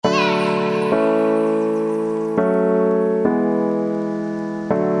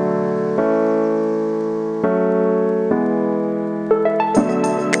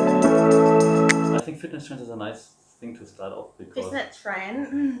because fitness trend.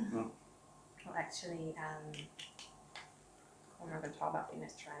 Mm. Well, actually, I'm not gonna talk about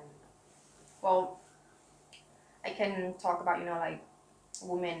fitness trend. Well, I can talk about like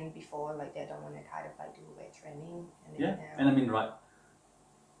women before, like they don't want to kind of like do weight training, and then yeah, and I mean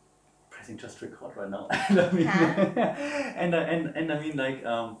pressing just record right now. And I mean, and I mean like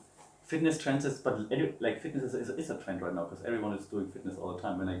fitness trends is, but like fitness is a trend right now because everyone is doing fitness all the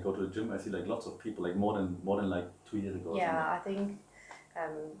time. When I go to the gym, I see like lots of people, like more than like 2 years ago. Yeah, I think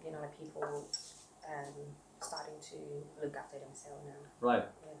like people starting to look after themselves now. Right.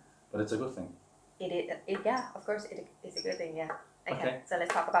 Yeah. But it's a good thing. Yeah, of course it's a good thing. Yeah. Okay. So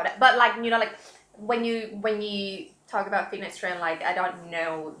let's talk about it. But like like when you talk about fitness trend, like I don't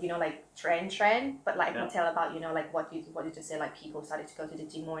know like trend, but like I can tell about like what you just said, like people started to go to the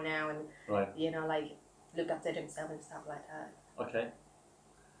gym more now and right. Like look after themselves and stuff like that. Okay.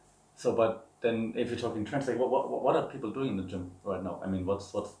 So, but then if you're talking trends, like what are people doing in the gym right now? I mean, what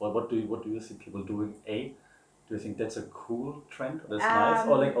do you see people doing? Do you think that's a cool trend? That's nice,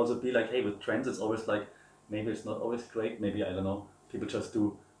 or like also be like, hey, with trends, it's always like maybe it's not always great. Maybe I don't know. People just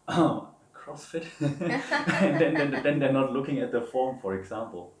do CrossFit, and then they're not looking at the form, for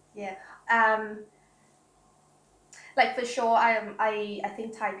example. Yeah. Like for sure, I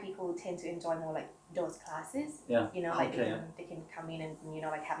think Thai people tend to enjoy more like those classes. Yeah. Like they can come in and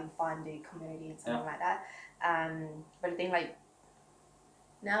like having fun, the community and something like that. But I think like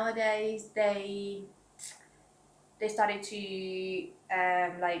nowadays they started to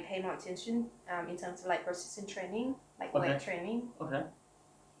like pay more attention in terms of like persistent training, like weight training. Okay.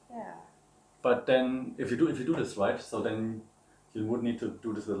 Yeah. But then if you do this right, so then you would need to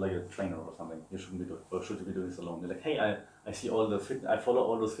do this with like a trainer or something. You shouldn't be doing, or should you be doing this alone? You're like, hey, I see I follow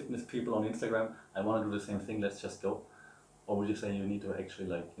all those fitness people on Instagram. I want to do the same thing. Let's just go. Or would you say you need to actually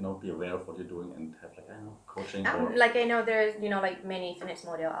like be aware of what you're doing and have like coaching? Or like I know there's like many fitness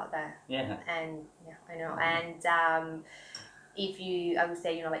model out there. Yeah. And yeah, I know. And I would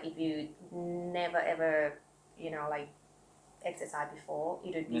say like if you never ever like exercise before,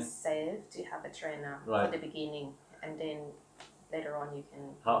 it would be safe to have a trainer for the beginning, and then later on you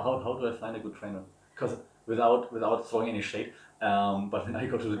can. How do I find a good trainer? Because without throwing any shade, but when I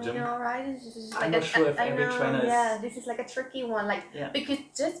go to the gym, I know, right? It's just I'm not sure if every trainer is. Yeah, this is like a tricky one. Like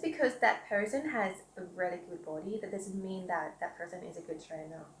because that person has a really good body, that doesn't mean that that person is a good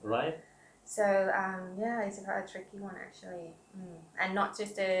trainer. Right. So yeah, it's a tricky one actually, and not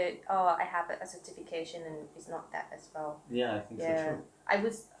just I have a certification and it's not that as well. Yeah, I think so too.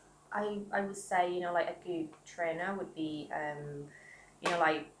 I would say like a good trainer would be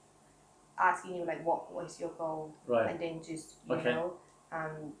like asking you like what was your goal, right, and then just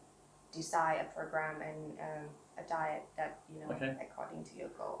decide a program and a diet that according to your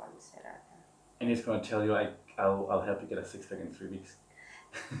goal. I would say that. And he's going to tell you I'll help you get a 6-pack in 3 weeks.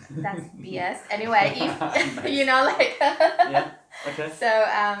 That's BS. Anyway, if like yeah. Okay. So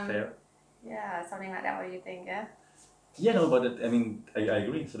fair. Yeah, something like that. What do you think? Yeah. Yeah, no, but I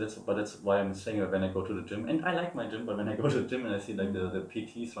agree. So that's why I'm saying that when I go to the gym, and I like my gym, but when I go to the gym and I see like the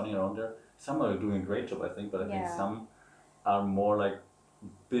PTs running around there, some are doing a great job, I think, but I think some are more like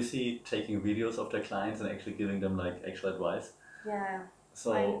busy taking videos of their clients and actually giving them like actual advice. Yeah.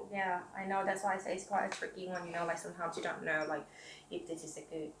 So I know, that's why I say it's quite a tricky one. Like sometimes you don't know like if this is a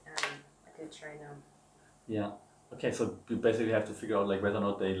good trainer. Yeah. Okay, so you basically have to figure out like whether or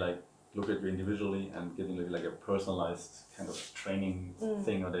not they like look at you individually and giving you like a personalized kind of training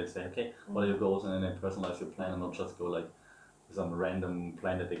thing, or they say, okay, what are your goals, and then they personalize your plan and not just go like some random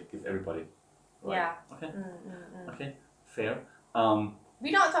plan that they give everybody. Right? Yeah. Okay. Okay. Fair.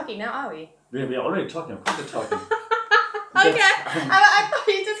 We're not talking now, are we? We are already talking. Of course, we're talking. Okay. I thought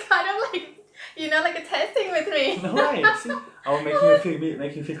you just kind of like like a testing with me. No way. See, I'll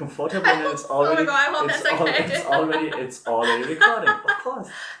make you feel comfortable, and it's already. Oh my god, I hope that's okay. It's already recording, of course.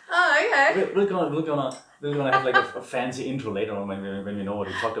 Oh, okay. We're gonna have like a fancy intro later on when we know what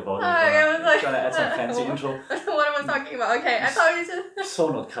we talked about. We're gonna add some fancy intro. What am I talking about? Okay, I thought you just.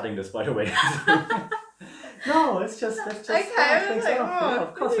 So not cutting this, by the way. No, let's just okay. things off. Yeah,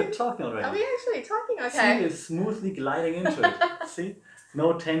 of course, we're talking already. Are we actually talking? Okay. See, it's smoothly gliding into it. See,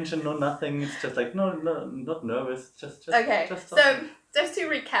 no tension, no nothing. It's just like no, not nervous. Just okay. Just so just to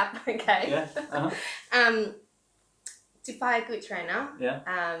recap, okay. Yeah. Uh-huh. To find a good trainer.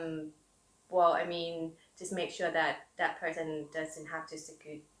 Yeah. Well, I mean, just make sure that that person doesn't have just a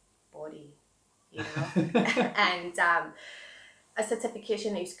good body, and a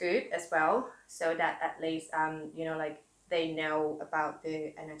certification is good as well, so that at least like they know about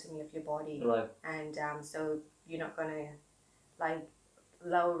the anatomy of your body, right, and so you're not gonna like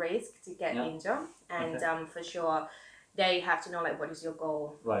low risk to get injured, and for sure they have to know like what is your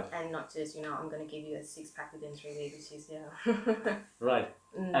goal, Right. and not just I'm going to give you a 6-pack within 3 weeks, which is Right.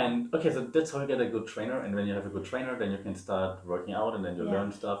 And okay, so that's how you get a good trainer, and when you have a good trainer, then you can start working out, and then you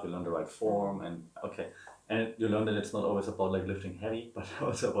learn stuff, you learn the right form, and and you learn that it's not always about like lifting heavy, but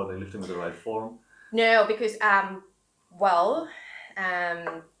also about like lifting with the right form. No, because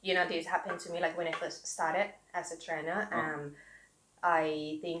this happened to me like when I first started as a trainer.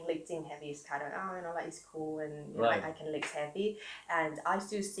 I think lifting heavy is kind of like it's cool, and Right. I can lift heavy, and I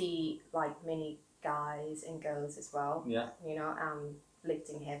still see like many guys and girls as well. Yeah.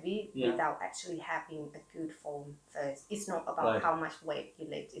 Lifting heavy without actually having a good form first. It's not about how much weight you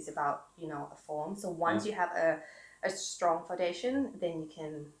lift. It's about a form. So once you have a strong foundation, then you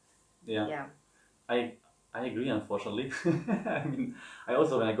can. Yeah. I agree, unfortunately. I mean, I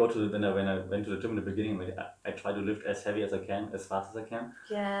also when I went to the gym in the beginning, like, I try to lift as heavy as I can, as fast as I can.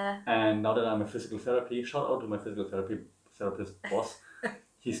 Yeah. And now that I'm a physical therapy, shout out to my physical therapist boss.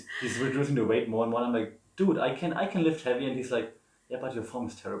 he's reducing the weight more and more. I'm like, dude, I can lift heavy, and he's like, yeah, but your form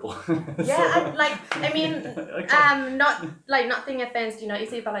is terrible. Yeah, nothing offense,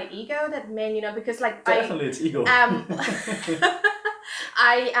 is it about like ego that men, because like definitely it's ego.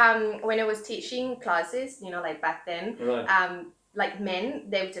 I when I was teaching classes, like back then, right. Like men,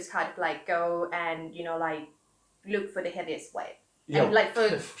 they would just kind of like go and like look for the heaviest weight. Yeah. And like for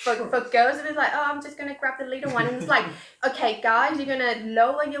girls, it was like, oh, I'm just gonna grab the little one, and it's like, okay, guys, you're gonna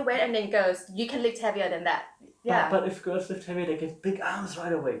lower your weight, and then girls, you can lift heavier than that. Yeah. But if girls lift heavy, they get big arms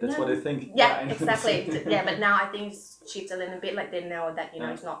right away. That's what they think. Yeah, exactly. Yeah, but now I think it's shifted a little bit. Like they know that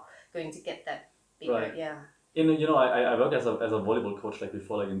it's not going to get that bigger. Right. Yeah. I worked as a volleyball coach like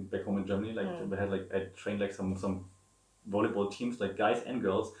before, like back home in Germany. Like we had I trained like some volleyball teams, like guys and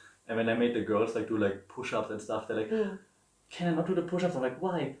girls. And when I made the girls like do like push-ups and stuff, they're like, can I not do the push-ups? I'm like,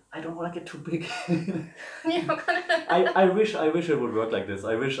 why? I don't want to get too big. I wish it would work like this.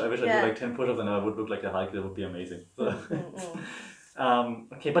 I wish I did like 10 push-ups and I would look like a Hulk. That would be amazing.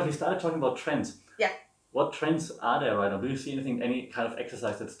 Okay, but we started talking about trends. Yeah. What trends are there right now? Do you see any kind of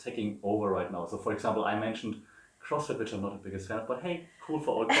exercise that's taking over right now? So for example, I mentioned CrossFit, which I'm not the biggest fan of, but hey, cool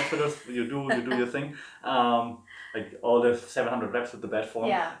for all CrossFitters. you do your thing. Like all the 700 reps with the bad form.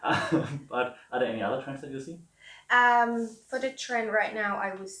 Yeah. But are there any other trends that you see? For the trend right now,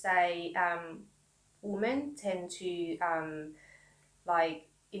 I would say women tend to like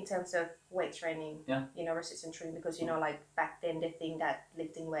in terms of weight training, resistance training, because like back then they think that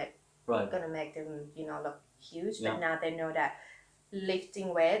lifting weight gonna make them look huge, but now they know that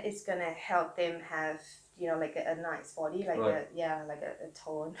lifting weight is gonna help them have like a nice body, like a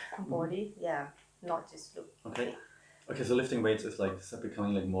toned body, not just look. Okay, so lifting weights is like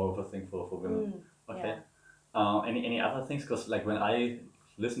becoming like more of a thing for women. Okay. Any other things? Because like when I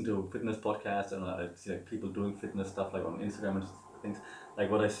listen to fitness podcasts and I see like people doing fitness stuff like on Instagram and things, like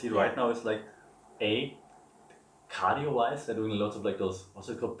what I see right now is like cardio wise, they're doing lots of like those, what's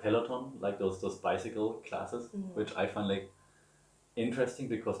it called, Peloton, like those bicycle classes, which I find like interesting,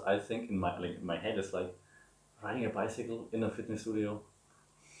 because I think in my head it's like riding a bicycle in a fitness studio.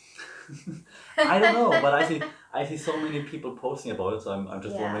 I don't know, but I see so many people posting about it, so I'm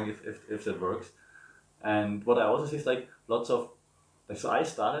just wondering if that works. And what I also see is like lots of so I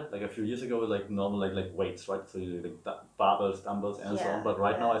started like a few years ago with like normal like weights, right? So you like barbells, dumbbells, and so on. But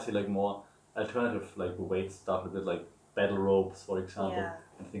right now I see like more alternative like weight stuff, with like battle ropes, for example,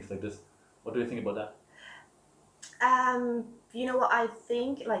 and things like this. What do you think about that? You know what, I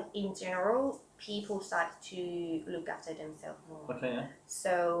think like in general people start to look after themselves more. Okay, yeah.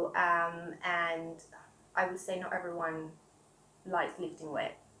 So and I would say not everyone likes lifting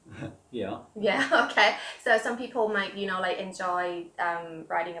weight. Yeah. Yeah, okay. So some people might, like enjoy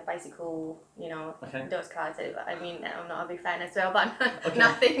riding a bicycle, those cars. I mean, I'm not a big fan as well, but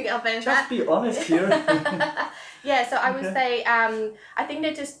nothing offense. Just be honest here. Yeah, so I would say I think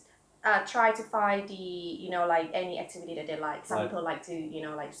they just try to find the, like any activity that they like. Some people like to,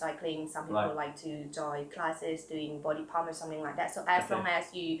 like cycling. Some people like to join classes, doing body pump or something like that. So as long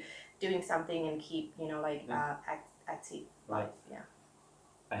as you doing something and keep, active. Right. Yeah.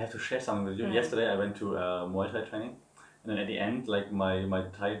 I have to share something with you. Yesterday I went to Muay Thai training, and then at the end, like my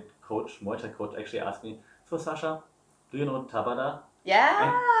Muay Thai coach actually asked me, so Sasha, do you know Tabata?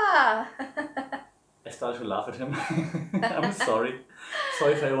 Yeah. I started to laugh at him. I'm sorry.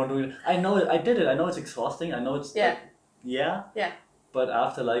 Sorry if everyone doing it. I know it. I did it. I know it's exhausting. I know it's yeah. But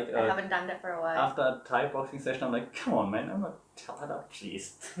after like I haven't done that for a while. After a Thai boxing session, I'm like, come on, man, I'm not Tabata,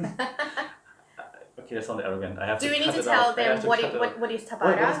 please. okay, that sounds arrogant. I have Do to we need cut to it tell out. I them have to what cut it out. what is What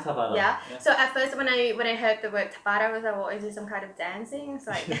Tabata? is Tabata? Yeah. Yeah. So at first when I heard the word Tabata, I was like, what is it? Some kind of dancing? It's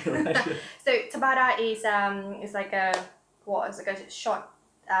like Right. so Tabata is like a what? It's like a short.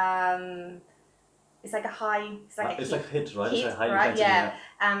 It's like a high. It's like a It's hit. like hit, right? Hit, It's a high right? intensity. Yeah.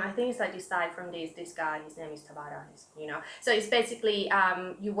 I think it's like decided from this guy. His name is Tabata. You know. So it's basically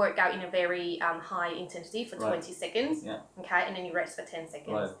you work out in a very high intensity for 20 seconds. Yeah. Okay, and then you rest for 10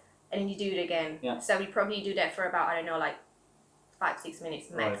 seconds. Right. And then you do it again. Yeah. So you probably do that for about, I don't know, like 5-6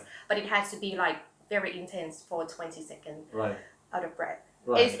 minutes max. Right. But it has to be like very intense for 20 seconds Right. out of breath.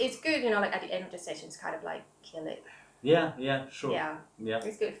 Right. It's good, you know, like at the end of the session, it's kind of like kill it. Yeah, sure. Yeah. Yeah.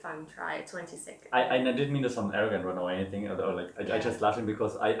 It's good fun. Try it, 20 seconds. I didn't mean to sound arrogant right now or anything, or like I just laughing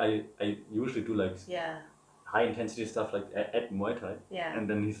because I usually do like Yeah. high intensity stuff like at Muay Thai. Yeah. And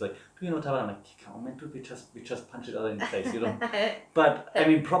then he's like, do you know Tabata? I'm like, come on man, dude, we just punch each other in the face, you know. But I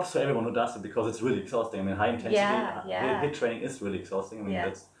mean, props to everyone who does it because it's really exhausting. I mean, high intensity hit training is really exhausting. I mean,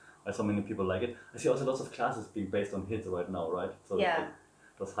 that's why so many people like it. I see also lots of classes being based on hits right now, right? So like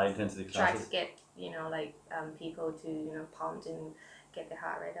those high intensity classes. Try to get, you know, like people to, you know, pumped and get the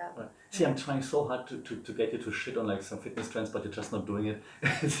heart rate up. Right. See, I'm trying so hard to get you to shit on like some fitness trends, but you're just not doing it.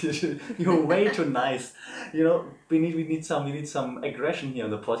 You're way too nice. You know, we need some aggression here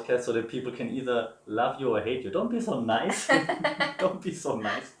on the podcast so that people can either love you or hate you. Don't be so nice. Don't be so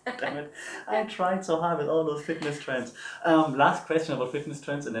nice. Damn it. I tried so hard with all those fitness trends. Last question about fitness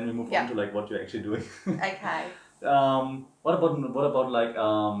trends, and then we move on to like what you're actually doing. Okay. What about like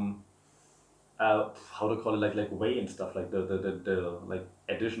how to call it, like whey and stuff, like the like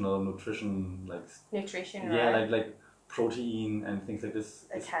additional nutrition, like nutrition, right? like protein and things like this.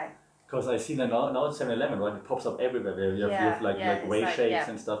 Okay. Because I see that now at 7-Eleven, right? It pops up everywhere. Where you have like whey shakes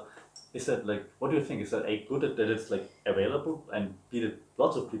and stuff. Is that like, what do you think? Is that A, good that it's like available, and B, that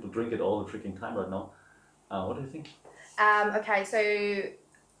lots of people drink it all the freaking time right now? What do you think? Okay, so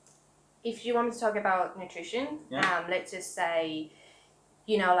if you want me to talk about nutrition, let's just say,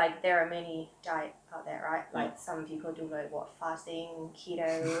 you know, like there are many diets out there, right? Like some people do like fasting,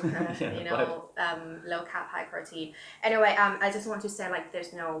 keto, you know, low carb, high protein. Anyway, I just want to say like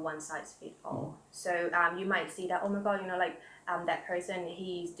there's no one size fit all. So you might see that, oh my god, you know, like that person,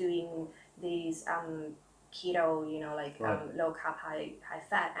 he's doing these keto, you know, like low carb, high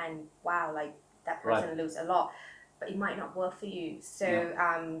fat, and wow, like that person lose a lot. But it might not work for you. So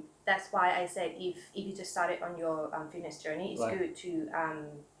that's why I said if you just started on your fitness journey, it's good to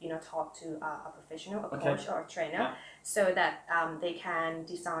you know, talk to a professional, a coach or a trainer, so that they can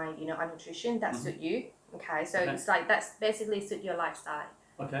design, you know, a nutrition that suit you. Okay, so it's like that's basically suit your lifestyle.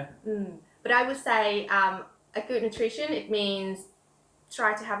 Okay. But I would say a good nutrition, it means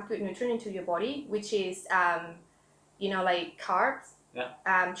try to have good nutrition into your body, which is you know, like carbs.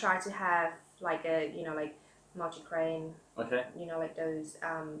 Try to have like a, you know, like multigrain, you know, like those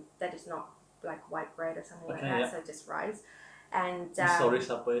that is not like white bread or something like that, so just rice. And sorry,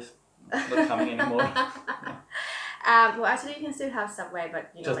 Subway's not coming anymore. well, actually you can still have Subway,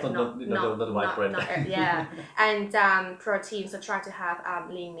 but you know, just like not white bread. And protein, so try to have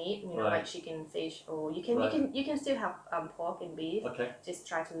lean meat, you know, like chicken, fish, or you can still have pork and beef. Just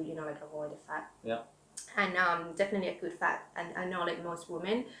try to, you know, like avoid the fat. And definitely a good fat. And I know like most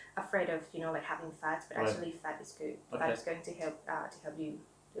women are afraid of, you know, like having fat, but actually fat is good. Fat is going to help you.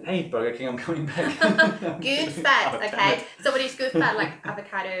 Hey, Burger King, I'm coming back. Good fat, okay? So what is good fat? Like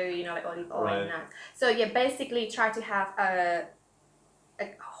avocado, you know, like olive oil and nuts. So yeah, basically try to have a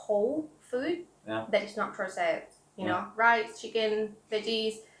whole food that is not processed. You know, rice, chicken,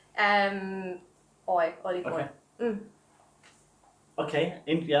 veggies, olive oil. Okay,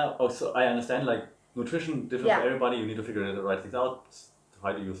 so I understand, like, nutrition different for everybody. You need to figure the right things out.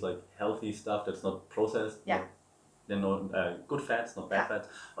 Try to use like healthy stuff that's not processed. Good fats, not bad fats.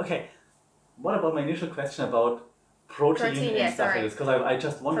 Okay, what about my initial question about protein and stuff like this? Because I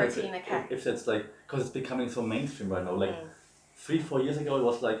just wonder if that's like, because it's becoming so mainstream right now. Like 3-4 years ago, it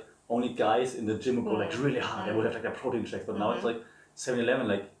was like only guys in the gym would go like really hard. They would have like their protein shakes, but now it's like 7-Eleven,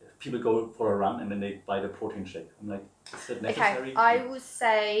 like people go for a run and then they buy the protein shake. I'm like, is that necessary? Okay, I would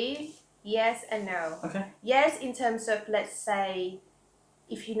say yes and no. Okay. Yes, in terms of, let's say,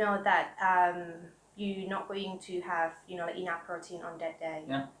 if you know that you're not going to have, you know, like enough protein on that day.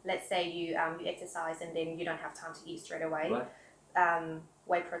 Let's say you exercise and then you don't have time to eat straight away.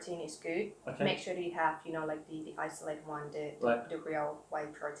 Whey protein is good. Make sure that you have, you know, like the isolated one, the real whey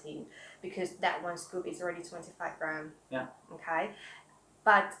protein, because that one scoop is already 25 grams. Okay.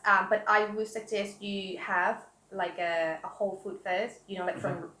 But I would suggest you have like a whole food first, you know, like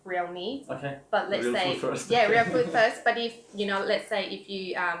from real meat. Okay. But let's Real say, food first. yeah, real food first. But if, you know, let's say if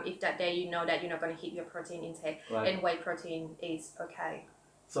you, if that day you know that you're not going to hit your protein intake, Right. then whey protein is okay.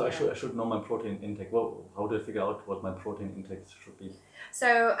 So Yeah. I should know my protein intake. Well, how do I figure out what my protein intake should be?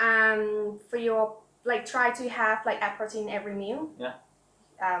 So for your, like, try to have like a protein every meal. Yeah.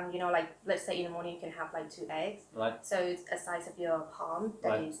 You know, like let's say in the morning you can have like 2 eggs. Right. So it's a size of your palm.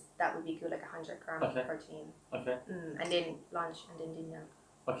 Right. That would be good, like 100 grams Okay. of protein. Okay. And then lunch and then dinner.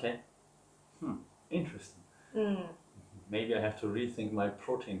 Okay. Interesting. Maybe I have to rethink my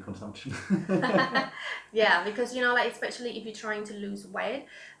protein consumption. Yeah, because you know, like especially if you're trying to lose weight,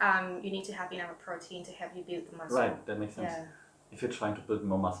 you need to have enough protein to help you build the muscle. Right, that makes sense. Yeah. If you're trying to build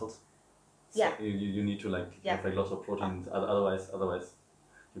more muscles, so Yeah. you need to like have like lots of protein. Otherwise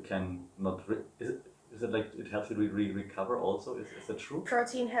you can not. Is it like it helps you recover also? Is that true?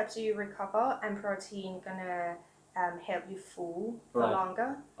 Protein helps you recover, and protein gonna help you full for Right.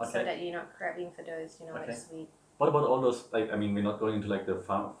 longer, Okay. so that you're not craving for those, you know, Okay. like sweet. What about all those, like, I mean, we're not going into like the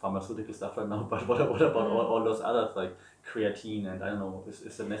pharmaceutical stuff right now, but what about all those others, like creatine and I don't know,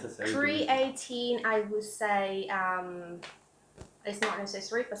 is it necessary? Creatine, I would say, it's not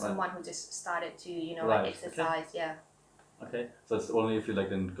necessary for Right. someone who just started to, you know, Right, like exercise. Yeah. Okay, so it's only if you like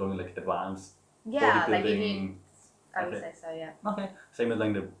then going like advanced Yeah, like if you, bodybuilding. I would Okay. say so. Yeah. Okay, same with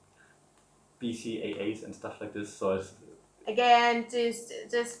like the BCAAs and stuff like this, so it's, Again, just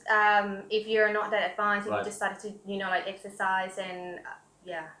if you're not that advanced, if Right. you just started to, you know, like exercise and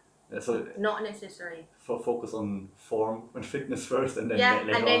yeah, so not necessary. focus on form and fitness first and then Yeah,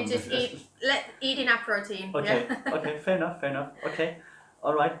 later and then on. just eat enough protein. Okay, Yeah. okay, fair enough. Okay,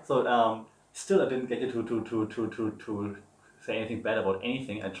 all right. So still I didn't get you to say anything bad about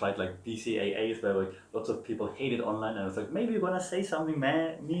anything. I tried like BCAAs where like lots of people hate it online, and I was like, maybe you're gonna say something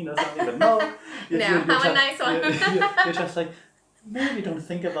mean or something, but no. No, have a nice one. You're just like, maybe don't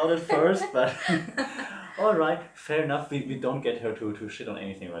think about it first, but all right, fair enough. We don't get her to shit on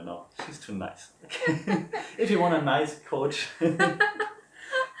anything right now. She's too nice. If you want a nice coach.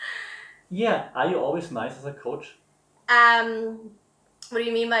 Yeah, are you always nice as a coach? What do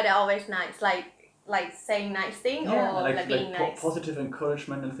you mean by that? Always nice, like saying nice thing, or like being nice? Positive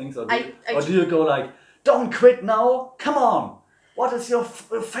encouragement and things, or I do you go like, don't quit now, come on, what is your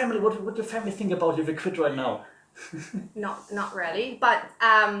family, what your family think about you if you quit right now? Not really, but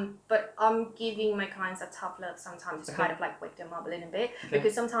I'm giving my clients a tough love sometimes to Okay. kind of like wake them up a little bit, Okay.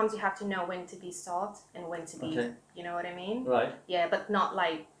 because sometimes you have to know when to be soft and when to be, Okay. you know what I mean? Right. Yeah, but not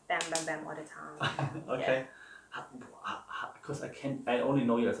like bam bam bam all the time. Okay. Because I only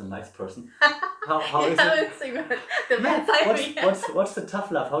know you as a nice person. How is Yeah, it? it's like the bad side of me. What's the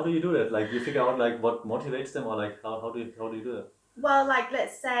tough love? How do you do that? Like you figure out like what motivates them, or like how do you do that? Well, like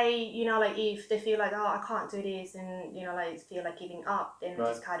let's say, you know, like if they feel like, oh, I can't do this, and you know, like feel like giving up, then Right.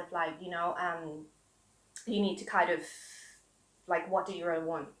 just kind of like, you know, you need to kind of like, what do you really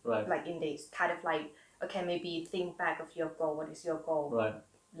want? Right. Like in this kind of like, okay, maybe think back of your goal. What is your goal? Right.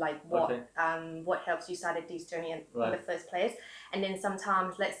 Like what Okay. what helps you started this journey in Right. the first place. And then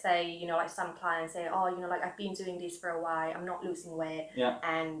sometimes, let's say, you know, like some clients say, oh, you know, like I've been doing this for a while, I'm not losing weight, Yeah.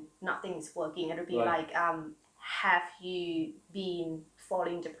 and nothing is working. It'll be Right. like, have you been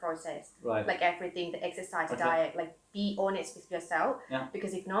following the process, Right. like everything, the exercise, Okay. diet, like be honest with yourself. Yeah.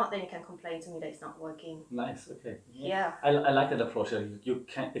 Because if not, then you can complain to me that it's not working. Nice. Okay. Yeah. I like that approach. You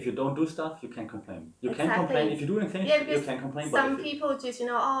can, if you don't do stuff, you can complain. You can Exactly. complain if you're doing things. Yeah, You because can complain. some but if people just, you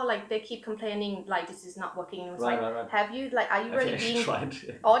know, oh, like they keep complaining, like this is not working. And it's Right, like, right. have you, like, are you really Okay, being tried.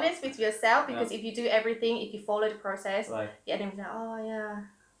 honest with yourself? Because if you do everything, if you follow the process, Right. yeah, then you're like, oh yeah.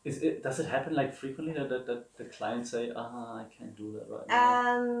 Does it happen like frequently that the clients say, I can't do that right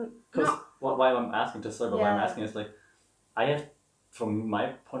now? Because No. why I'm asking, just sorry, but why I'm Yeah. asking is like, I have, from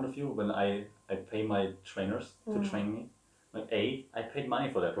my point of view, when I pay my trainers to train me, like I paid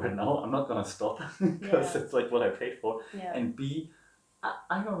money for that right now. I'm not gonna stop because Yeah. it's like what I paid for. Yeah. And B,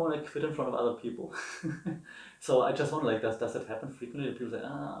 I don't want to quit in front of other people. So I just wonder, like, does it happen frequently? That people say,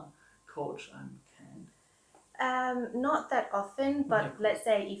 coach, I can't. Not that often, but Okay. let's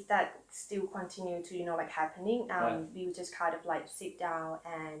say if that still continue to, you know, like happening, Right. we would just kind of like sit down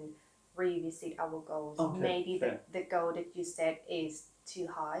and revisit our goals. Okay, Maybe fair. the goal that you set is too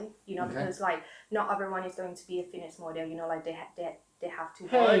high, you know, Okay. because like not everyone is going to be a fitness model, you know, like they have to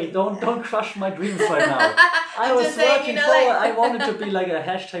Hey, work. don't crush my dreams right now. I I'm was just saying, working you know, forward. like- I wanted to be like a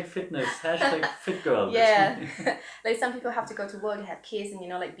hashtag fitness, hashtag fit girl. Yeah. Like some people have to go to work, they have kids, and you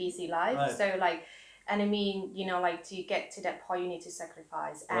know, like busy life. Right. So like And I mean, you know, like to get to that point, you need to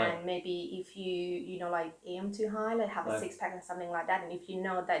sacrifice. Right. And maybe if you know, like aim too high, like have a Right. six pack or something like that. And if you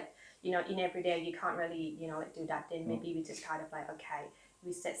know that, you know, in every day you can't really, you know, like do that, then maybe we just kind of like, okay,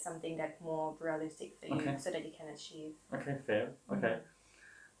 we set something that's more realistic for you so that you can achieve. Okay, fair. Okay.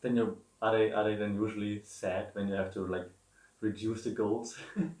 Then are they then usually sad when you have to like reduce the goals?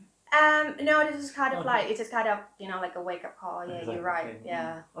 No, this is kind of like, it's just kind of, you know, like a wake up call. Yeah, you're right. Okay.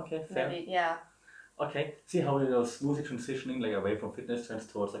 Yeah. Okay, fair. Maybe, yeah. Okay. See how you're smoothly transitioning like away from fitness trends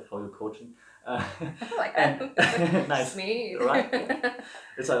towards like how you're coaching. Like that. Nice. Smooth. Right.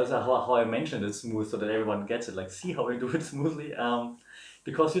 It's like how I mentioned it smooth so that everyone gets it. Like see how we do it smoothly.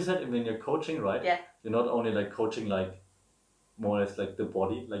 Because you said when you're coaching, right? Yeah. You're not only like coaching like more or less like the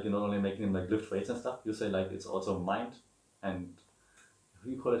body, like you're not only making them like lift weights and stuff. You say like it's also mind and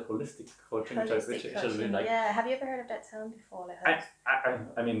you call it holistic coaching, which I really like. Yeah, have you ever heard of that term before? Like,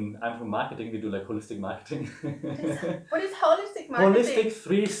 I mean, I'm from marketing. We do like holistic marketing. what is holistic marketing? Holistic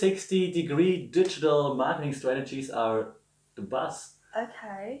 360-degree digital marketing strategies are the buzz.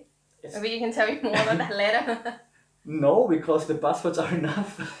 Okay. Maybe you can tell me more about that later. No, because the buzzwords are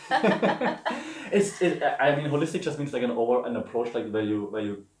enough. I mean, holistic just means like an approach like where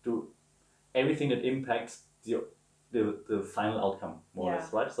you do everything that impacts the final outcome more or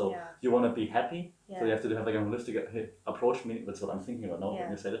less, right? So you want to be happy, so you have to have like a holistic approach. Meaning that's what I'm thinking about now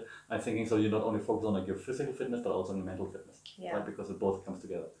when you said it. I'm thinking so you not only focus on like your physical fitness but also on your mental fitness, right? Because it both comes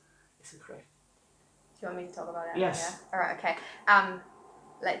together. Is it correct? Do you want me to talk about that? Yes. Yeah. All right. Okay. I'm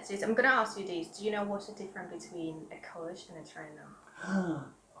gonna ask you these. Do you know what's the difference between a coach and a trainer?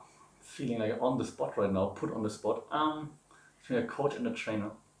 Feeling like on the spot right now. Put on the spot. Between a coach and a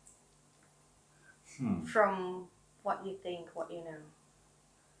trainer. From what you think, what you know.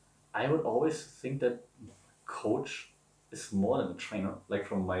 I would always think that coach is more than a trainer. Like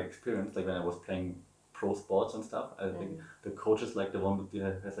from my experience, like when I was playing pro sports and stuff, I think the coach is like the one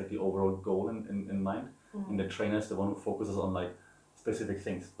that has like the overall goal in mind, and the trainer is the one who focuses on like specific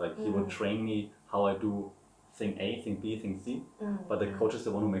things. Like he will train me how I do thing A, thing B, thing C, but the coach is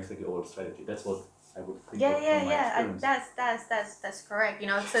the one who makes like the overall strategy. That's what I would think. That's correct. You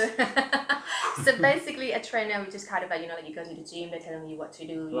know, so so basically a trainer would just kind of like, you know, like you go to the gym, they're telling you what to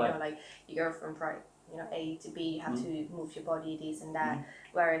do. You know, like you go from A to B, you have to move your body, this and that.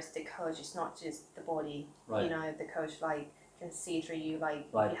 Whereas the coach is not just the body. You know, the coach like can see through you, like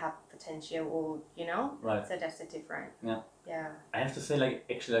if you have potential or you know. So that's the difference. Yeah. I have to say, like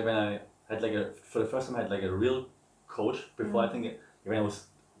actually, like when I had like for the first time I had like a real coach before. I think when I was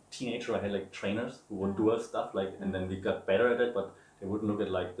teenager, I had like trainers who would do us stuff like, and then we got better at it, but they wouldn't look at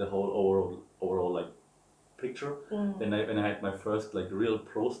like the whole overall like picture. Then when I had my first like real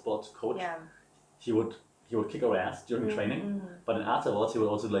pro sports coach, he would kick our ass during training, but then afterwards he would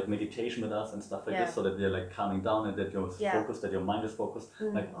also like meditation with us and stuff like this, so that we're like calming down and that you're focused, that your mind is focused.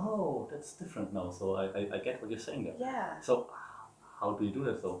 Like, oh, that's different now. So I get what you're saying there. Yeah. So how do you do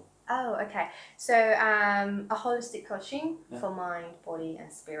that though? Oh, okay. So a holistic coaching for mind, body,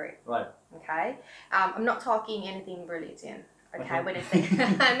 and spirit. Right. Okay. I'm not talking anything religion. Okay. When I say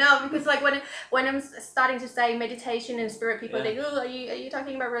no, because like when I'm starting to say meditation and spirit, people think, oh, are you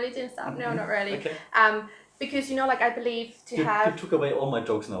talking about religion stuff? No, not really. Okay. Because you know, like I believe you took away all my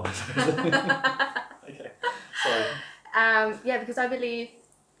jokes now. Okay. Sorry. Yeah, because I believe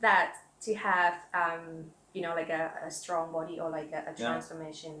that to have you know, like a strong body or like a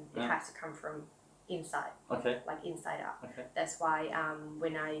transformation, it has to come from inside. Okay. Like inside out. Okay. That's why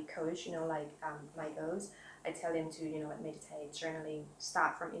when I coach, you know, like my goals, I tell them to, you know, like meditate, journaling,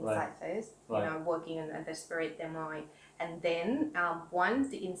 start from inside first. You know, working on the spirit, the mind, and then once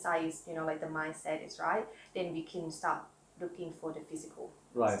the inside is, you know, like the mindset is right, then we can start looking for the physical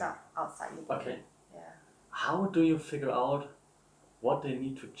stuff outside your body. Okay. Yeah. How do you figure out what they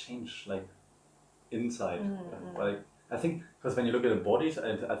need to change, like inside? Like I think because when you look at the bodies,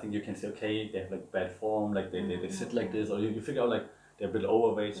 I think you can say, okay, they have like bad form, like they sit like this, or you figure out like they're a bit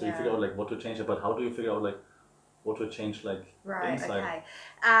overweight, so you figure out like what to change. But how do you figure out like what to change like inside?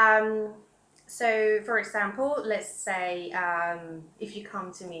 Okay. So for example, let's say if you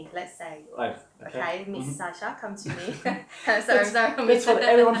come to me, let's say, okay, Miss Sasha, come to me. Sorry. That's what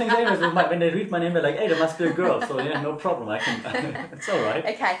everyone thinks anyways. When they read my name, they're like, hey, there must be a girl. So yeah, no problem. I can. It's all right.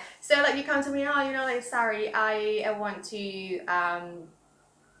 Okay. So like you come to me, oh, you know, like sorry, I want to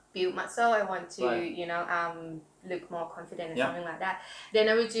build muscle. I want to, you know, look more confident or something like that. Then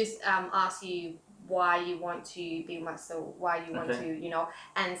I would just ask you why you want to build muscle, why you want to, you know,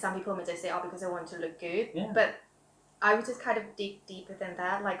 and some people may just say, oh, because I want to look good. Yeah. But I would just kind of dig deeper than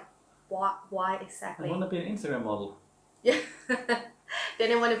that, like why exactly? I want to be an Instagram model. Yeah.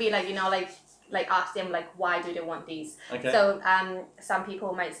 Then I want to be like, you know, like like ask them like why do they want these. Okay. So some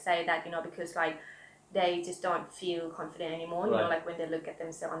people might say that, you know, because like they just don't feel confident anymore. You know, like when they look at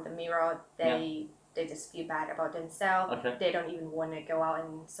themselves on the mirror, they just feel bad about themselves. Okay. They don't even want to go out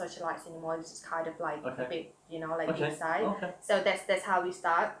and socialize anymore. It's just kind of like a bit, you know, like inside. Okay. So that's how we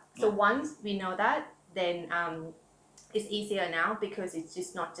start. So once we know that, then it's easier now because it's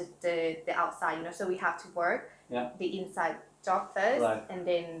just not just the outside, you know. So we have to work the inside job first, and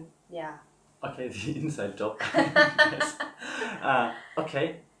then Okay, the inside job. Yes.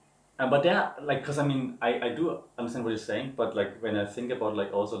 Okay. But yeah, like, because I mean, I do understand what you're saying, but like when I think about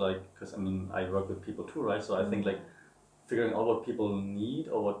like also like, because I mean, I work with people too, right? So I think like figuring out what people need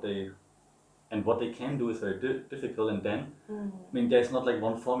or what they can do is very difficult. And then, I mean, there's not like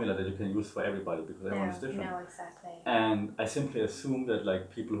one formula that you can use for everybody because everyone is different. No, exactly. And I simply assume that like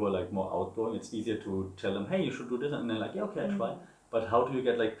people who are like more outgoing, it's easier to tell them, hey, you should do this, and they're like, yeah, okay, I try. But how do you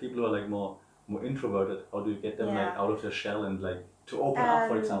get like people who are like more introverted? How do you get them like out of their shell and like to open up,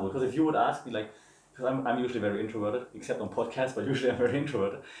 for example? Because if you would ask me like, because I'm usually very introverted, except on podcasts, but usually I'm very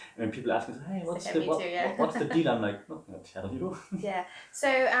introverted. And when people ask me, hey, what's the deal? I'm like, not gonna tell you. Yeah.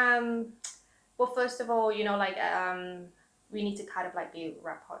 So well, first of all, you know, like we need to kind of like build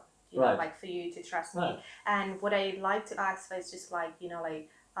rapport, you know, like for you to trust me. And what I like to ask for is just like, you know, like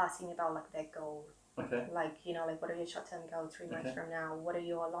asking about like their goals. Okay. Like, you know, like what are your short-term goals 3 months from now? What are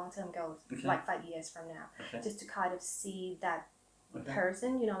your long-term goals like 5 years from now? Just to kind of see that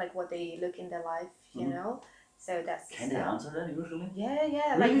person, you know, like what they look in their life, you know. So that's can they answer that usually?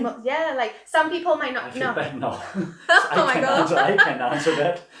 Yeah, really? like some people might not know. I feel bad now. Oh my god. I can answer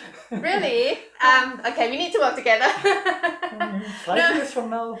that. Really? Okay, we need to work together. 5 years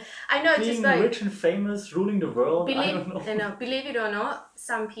from now, I know, being just like rich and famous, ruling the world. I don't know. Believe it or not,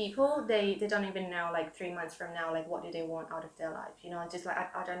 some people they don't even know like 3 months from now like what do they want out of their life. You know, just like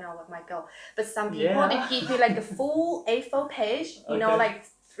I don't know what my goal. But some people they give you like a full A4 page. You know, like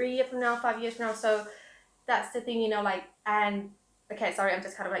 3 years from now, 5 years from now. So that's the thing, you know, like, and okay, sorry, I'm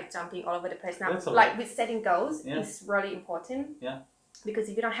just kind of like jumping all over the place now. Like with setting goals, it's really important. Yeah. Because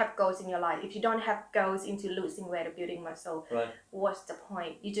if you don't have goals in your life, if you don't have goals into losing weight or building muscle, what's the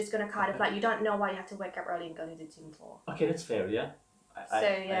point? You're just gonna kind of like, you don't know why you have to wake up early and go to the gym for. Okay, that's fair, yeah.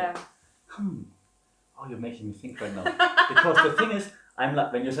 Oh, you're making me think right now. Because the thing is, I'm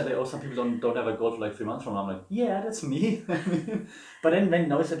like, when you said like, oh, some people don't have a goal for like 3 months from now, I'm like, yeah, that's me. But then when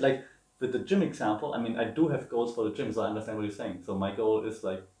now you said like, with the gym example, I mean, I do have goals for the gym, so I understand what you're saying. So my goal is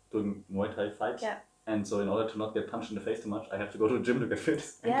like doing Muay Thai fights. Yeah. And so in order to not get punched in the face too much, I have to go to the gym to get fit.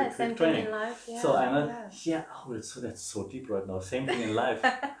 Yeah, same thing in life. Yeah. So I'm like, that's so deep right now. Same thing in life.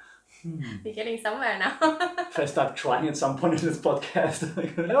 You're getting somewhere now. If I start crying at some point in this podcast,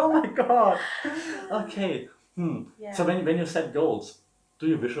 oh my god. Okay. Yeah. So when you set goals, do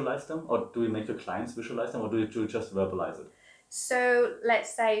you visualize them, or do you make your clients visualize them, or do you just verbalize it? So let's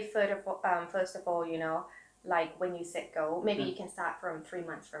say first of all, you know, like when you set goal, maybe you can start from 3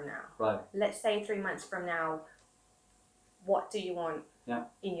 months from now. Right. Let's say 3 months from now, what do you want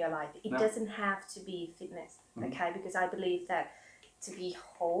in your life? It doesn't have to be fitness, okay? Because I believe that to be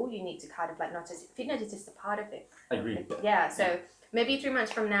whole, you need to kind of like, not just, fitness is just a part of it. I agree. Yeah, so maybe 3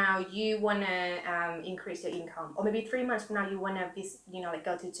 months from now, you want to increase your income. Or maybe 3 months from now, you want to, you know, like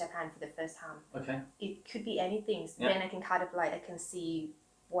go to Japan for the first time. Okay. It could be anything. So then I can kind of like, I can see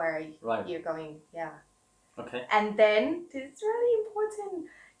where you're going. Yeah. Okay. And then, it's really important,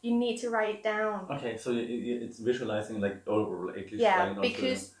 you need to write it down. Okay, so it's visualizing like, or at least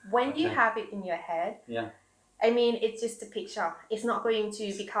because when you have it in your head, I mean, it's just a picture. It's not going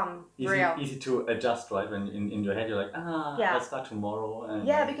to become real. Easy to adjust, right? When in your head you're like, I'll start tomorrow.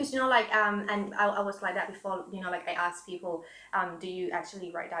 And because, you know, like, and I was like that before, you know, like I asked people, do you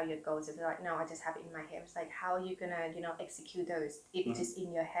actually write down your goals? And they're like, no, I just have it in my head. It's like, how are you gonna, you know, execute those if it's just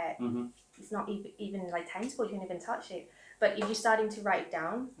in your head? It's not even like tangible, you can't even touch it. But if you're starting to write it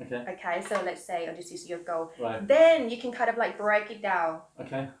down, okay, so let's say, this is your goal, then you can kind of like break it down.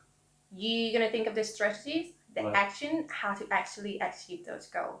 Okay. You're gonna think of the strategies, the action, how to actually achieve those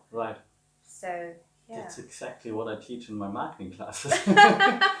goals. Right. So, that's exactly what I teach in my marketing classes.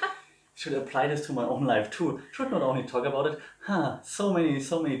 Should apply this to my own life too. Should not only talk about it. So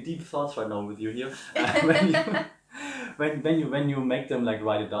many deep thoughts right now with you here. When you make them like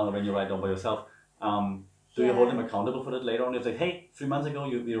write it down, or when you write down by yourself, do you hold them accountable for that later on? You say, hey, 3 months ago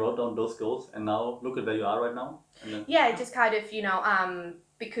you wrote down those goals, and now look at where you are right now. Just kind of, you know,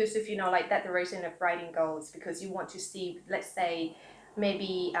 because of, you know, like that the reason of writing goals, because you want to see, let's say,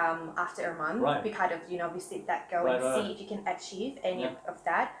 maybe after a month, we kind of, you know, we set that goal and see if you can achieve any of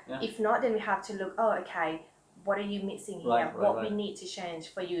that. If not, then we have to look, okay, what are you missing here? Right, what right. we need to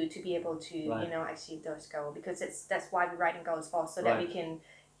change for you to be able to, Right. you know, achieve those goals, because that's why we're writing goals for, so that we can,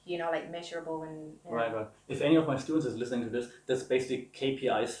 you know, like measurable and Right. If any of my students is listening to this, that's basically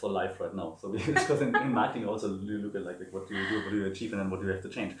KPIs for life right now. So because in marketing also you look at like what do you do, what do you achieve, and then what do you have to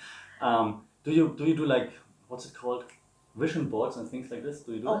change. Do you do like, what's it called, vision boards and things like this?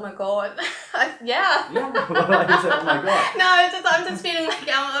 Do you do oh that? my god. Yeah. Yeah. Why you say, oh my god? No, I'm just feeling like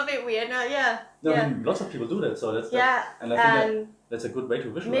I'm a bit weird. No, yeah. No, yeah. I mean, lots of people do that, so that's Yeah. and I think that's a good way to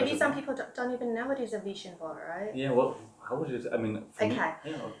visualize. Maybe some people don't even know what is a vision board, right? Yeah. Well, how would you? I mean, for me, Okay.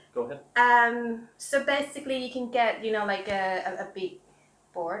 yeah. Go ahead. So basically, you can get, you know, like a big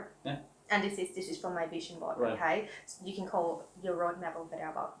board. Yeah. And this is from my vision board. Right. Okay. So you can call your roadmap or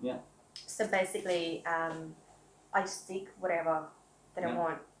whatever. Yeah. So basically, I stick whatever that I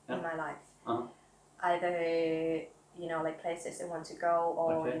want in my life. Uh-huh. Either, you know, like places I want to go,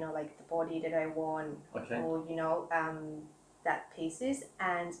 or you know, like the body that I want, or you know, that pieces,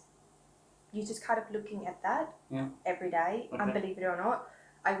 and you just kind of looking at that every day. And believe it or not,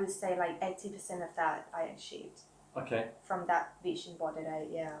 I would say like 80% of that I achieved. Okay. From that vision board that I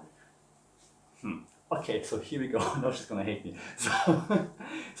Okay, so here we go. Now she's gonna hate me.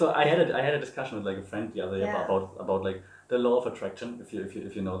 So I had a discussion with like a friend the other day about like the law of attraction. If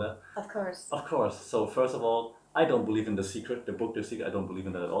you know that. Of course. Of course. So first of all, I don't believe in The Secret, the book The Secret. I don't believe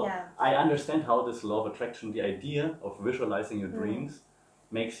in that at all. Yeah. I understand how this law of attraction, the idea of visualizing your dreams,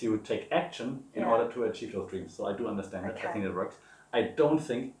 makes you take action in order to achieve those dreams. So I do understand that. I think it works. I don't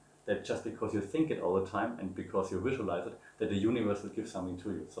think that just because you think it all the time and because you visualize it, that the universe will give something to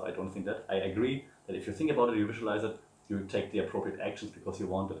you. So I don't think that. I agree that if you think about it, you visualize it, you take the appropriate actions because you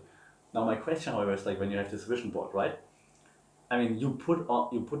want it. Now my question, however, is like when you have this vision board, right? I mean, you put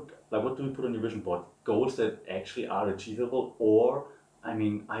like, what do you put on your vision board? Goals that actually are achievable, or I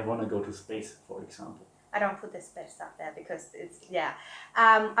mean, I want to go to space, for example. I don't put the space stuff there because it's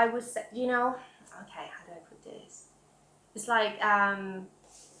I would say, you know, okay, how do I put this? It's like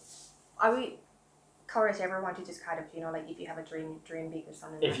I would encourage everyone to just kind of, you know, like if you have a dream big or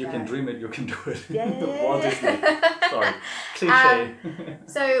something. If you can dream it, you can do it. Yeah. Walt Disney. Sorry, cliche.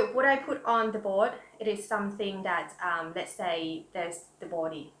 So what I put on the board, it is something that let's say there's the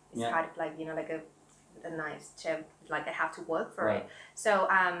body. It's kind of like, you know, like a nice chip, like I have to work for it. So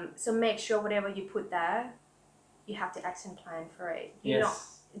so make sure whatever you put there, you have the action plan for it. You know,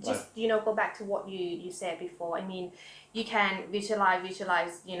 just you know, go back to what you said before. I mean, you can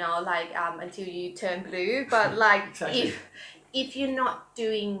visualize, you know, like until you turn blue, but like if you're not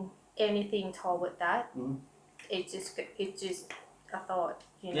doing anything toward that, it's just a thought,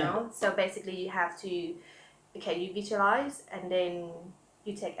 you know. So basically you have to you visualize and then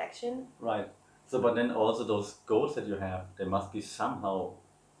you take action. Right. So but then also those goals that you have, they must be somehow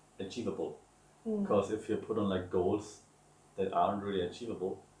achievable. Because if you put on like goals that aren't really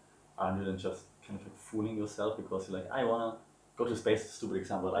achievable, aren't you then just kind of like fooling yourself because you're like, I wanna go to space, stupid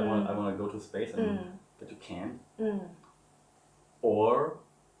example, I wanna go to space, and that you can't. Or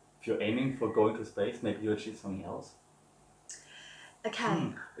if you're aiming for going to space, maybe you achieve something else.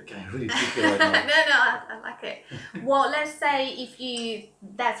 Okay. Okay, really deep right now. No, I like it. Well, let's say if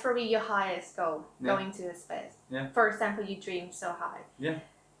that's probably your highest goal, going to space. Yeah. For example, you dream so high. Yeah.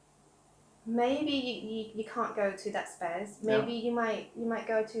 Maybe you can't go to that space. Maybe you might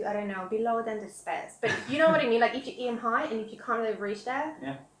go to, I don't know, below than the space. But you know what I mean? Like if you aim high and if you can't really reach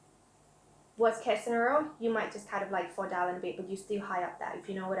there, worst case scenario, you might just kind of like fall down a bit, but you're still high up there, if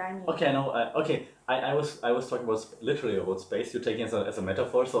you know what I mean. Okay, no, I was talking about literally about space. You're taking it as a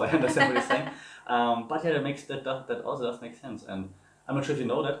metaphor, so I understand what you're saying. But yeah, that also does make sense, and I'm not sure if you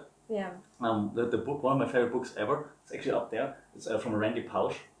know that. Yeah. The book, one of my favorite books ever, it's actually up there. It's from Randy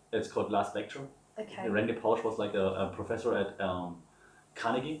Pausch. It's called Last Lecture. Okay. Randy Pausch was like a professor at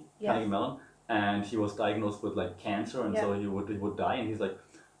Carnegie Mellon, and he was diagnosed with like cancer, and so he would die, and he's like,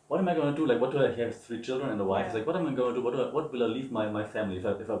 what am I going to do? Like, what do I have? 3 children and a wife. He's like, what am I going to do? What will I leave my family?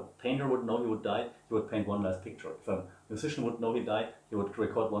 If a painter would know he would die, he would paint one last picture. If a musician would know he died, he would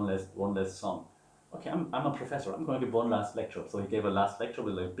record one last song. Okay, I'm a professor. I'm going to give one last lecture. So he gave a last lecture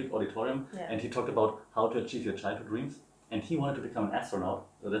with a big auditorium, and he talked about how to achieve your childhood dreams. And he wanted to become an astronaut.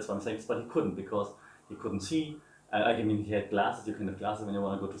 So that's what I'm saying. But he couldn't because he couldn't see. I mean, he had glasses. You can have glasses when you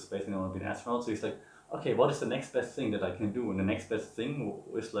want to go to space and you want to be an astronaut. So he's like, okay, what is the next best thing that I can do? And the next best thing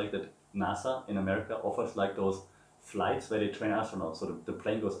is like that NASA in America offers like those flights where they train astronauts. So the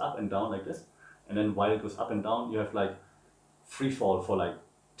plane goes up and down like this. And then while it goes up and down, you have like free fall for like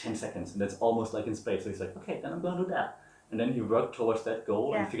 10 seconds. And that's almost like in space. So he's like, okay, then I'm going to do that. And then he worked towards that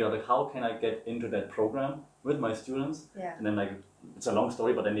goal and figured out like, how can I get into that program with my students? And then like, it's a long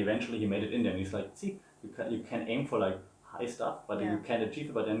story, but then eventually he made it in there. And he's like, see, you can aim for like high stuff, but Yeah. you can't achieve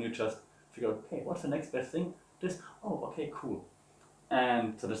it. But then you just figure out, okay, what's the next best thing? This. Oh, okay, cool.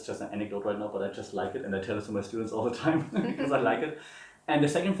 And so that's just an anecdote right now, but I just like it, and I tell it to my students all the time because I like it. And the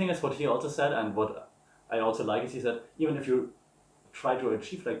second thing is what he also said, and what I also like is he said, even if you try to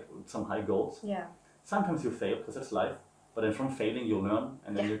achieve like some high goals, Yeah. sometimes you fail because that's life. But then from failing you learn,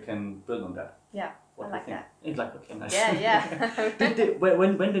 and then Yeah. you can build on that. Yeah. What I do you like think? that. It's like, okay, nice. Yeah, yeah.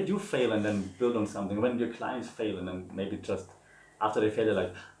 When did you fail and then build on something? When your clients fail and then maybe just after they fail, they're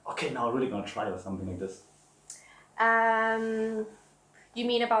like, okay, now I'm really gonna try or something like this. You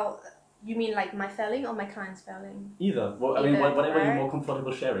mean like my failing or my clients failing? Either. Well, I mean, Either, whatever you're right? more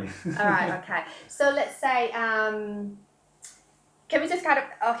comfortable sharing. All right, okay. So let's say, can we just kind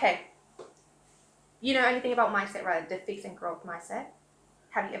of, okay. You know anything about mindset, right? The fix and growth mindset?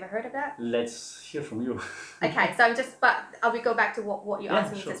 Have you ever heard of that? Let's hear from you. Okay, so but I will go back to what you Yeah,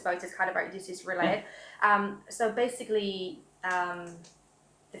 asked me sure. to spoke, just kind of about this is related. So basically,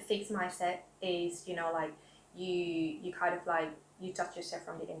 the fixed mindset is, you know, like you kind of like, you judge yourself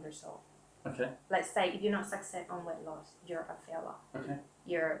from the end result. Okay. Let's say if you're not successful on weight loss, you're a failure.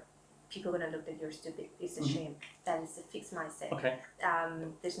 Okay. People gonna look that you're stupid. It's a Mhm. shame. That is a fixed mindset. Okay.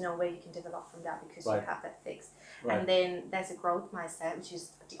 There's no way you can develop from that because Right. you have that fixed. Right. And then there's a growth mindset, which is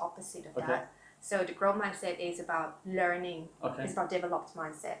the opposite of Okay. that. So the growth mindset is about learning. Okay. It's about developed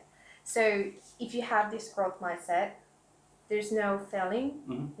mindset. So if you have this growth mindset, there's no failing.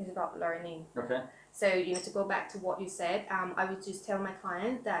 Mhm. It's about learning. Okay. So you know, to go back to what you said, I would just tell my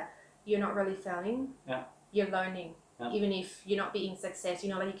client that you're not really failing. Yeah. You're learning. Yeah. Even if you're not being success, you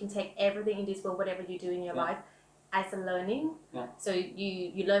know, like you can take everything in this world, whatever you do in your Yeah. life, as a learning. Yeah. So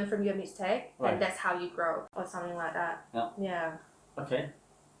you learn from your mistake, Right. and that's how you grow, or something like that. Yeah. Yeah. Okay.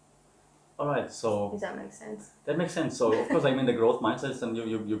 All right. So Does that make sense? that makes sense. So of course, I mean, the growth mindset is then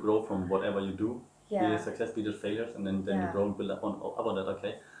you grow from whatever you do. Be Yeah. it success, be it failures, and then you Yeah. grow and build up on that.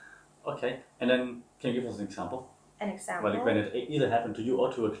 Okay. Okay. And then can you give us an example? An example. Well, when it either happened to you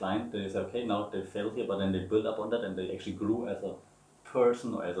or to a client, they say, okay, now they failed here, but then they build up on that and they actually grew as a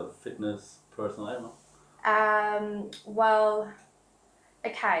person or as a fitness person. I don't know. Well,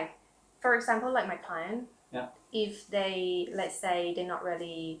 okay. For example, like my client. Yeah. If they, let's say, they're not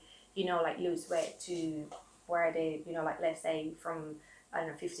really, you know, like lose weight to where they, you know, like let's say from, I don't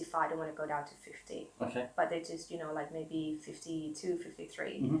know, 55, they want to go down to 50. Okay. But they just, you know, like maybe 52,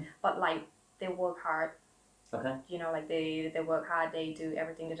 53. Mhm. But like they work hard. Okay. You know, like they work hard, they do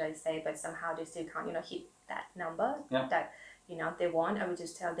everything that I say, but somehow they still can't, you know, hit that number Yeah. that, you know, they want. I would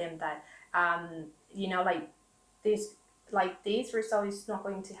just tell them that, you know, like this result is not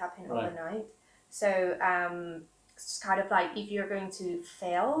going to happen Right. overnight. So it's kind of like if you're going to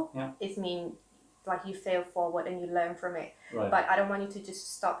fail, Yeah. it means like you fail forward and you learn from it. Right. But I don't want you to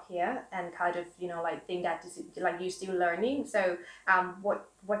just stop here and kind of, you know, like think that this is, like you're still learning. So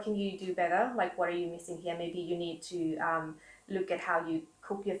what can you do better? Like what are you missing here? Maybe you need to look at how you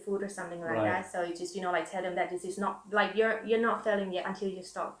cook your food or something like Right. that. So you just, you know, like tell them that this is not like you're not failing yet until you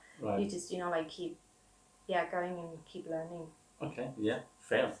stop. Right. You just, you know, like keep going and keep learning. Okay. Yeah.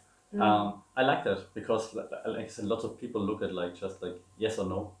 Fair. Mm. I like that because like I said, lots of people look at like just like yes or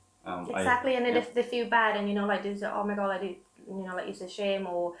no. Exactly, and then yeah. they feel bad, and you know, like this, oh my god, I did, you know, like it's a shame,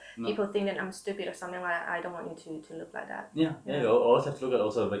 or No. people think that I'm stupid or something like that. I don't want you to look like that. Yeah. Yeah. You always have to look at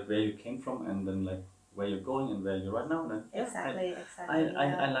also like where you came from and then like where you're going and where you're right now. And then, yeah, Exactly.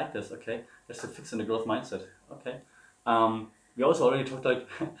 I like this. Okay, that's the fix in the growth mindset. Okay. We also already talked like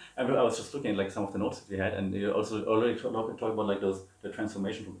I was just looking at like some of the notes that we had, and you also already talked about like the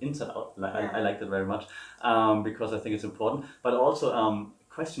transformation from inside out. Like, Yeah. I like that very much because I think it's important. But also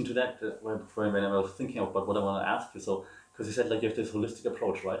question to that when I was thinking about what I want to ask you. So because you said like you have this holistic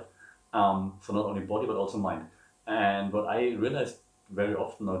approach, right? So not only body but also mind. And what I realized very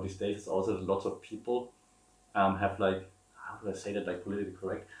often now these days is also that lots of people have like, how do I say that like politically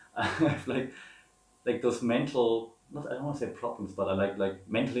correct? have like those mental, not I don't want to say problems, but I like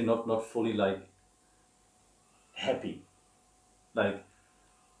mentally not fully like happy. Like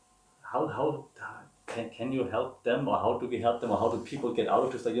how can you help them, or how do we help them, or how do people get out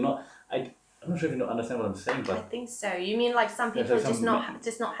of this? Like, you know, I'm not sure if you understand what I'm saying, I but think so. You mean like some There's people some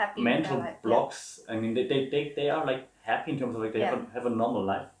just not happy with mental their life? blocks. I mean, they are like happy in terms of like they Yeah. have a normal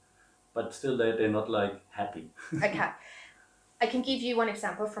life, but still they're not like happy. Yeah. Okay, I can give you one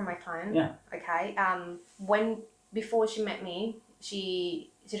example from my client. Yeah. Okay. Before she met me,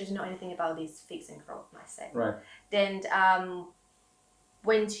 she doesn't know anything about this fix and growth mindset. Right. Then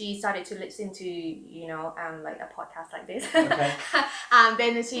when she started to listen to, you know, like a podcast like this, Okay.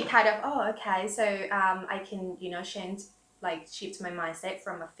 then she kind of, oh, okay, so I can, you know, shift my mindset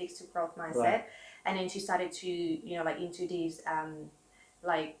from a fixed to growth mindset. Right. and then she started to like into these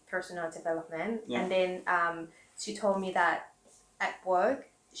like personal development, Yeah. and then she told me that at work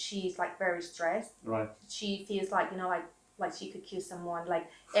she's like very stressed. Right. She feels like like she could kill someone. Like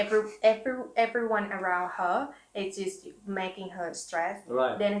everyone around her is just making her stressed.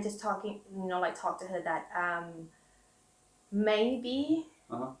 Right. Then I just talk to her that maybe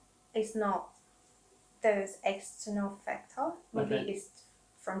it's not those external factor. Maybe Okay. it's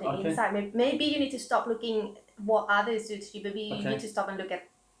from the Okay. inside. Maybe you need to stop looking what others do to you. Maybe you Okay. need to stop and look at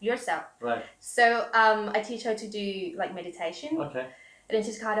yourself. Right. So I teach her to do like meditation, Okay. and then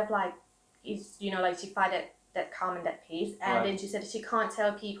she's kind of like, like she find that calm and that peace. And Right. then she said she can't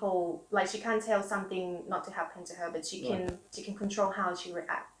tell people, like she can't tell something not to happen to her, but she can control how she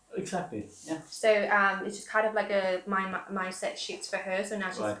reacts. Exactly. Yeah. So it's just kind of like a mindset shift for her. So now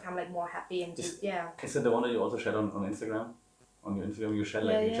she's Right. become like more happy and just, yeah. Is it the one that you also shared on Instagram? On your Instagram, you shared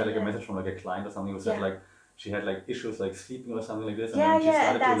like a message from like a client or something who said like she had like issues like sleeping or something like this, and then she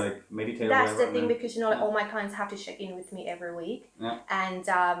started to like meditate. That's or the whatever, thing, because like all my clients have to check in with me every week, and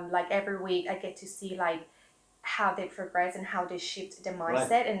like every week I get to see like how they progress and how they shift their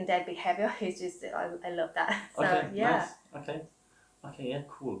mindset and their behavior. It's just I love that. So okay, yeah. Nice. Okay, yeah,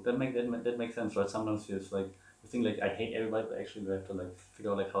 cool. That makes sense, right? Sometimes it's like you think like I hate everybody, but actually we have to like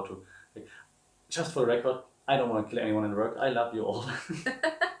figure out like how to like. Just for the record, I don't want to kill anyone in work. I love you all.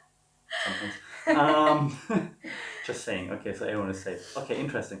 Sometimes. Just saying. Okay, so everyone is safe. Okay,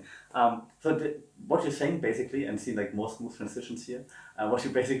 interesting. So what you're saying basically, and see like more smooth transitions here. What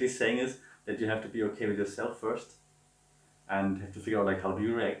you're basically saying is that you have to be okay with yourself first, and have to figure out like how do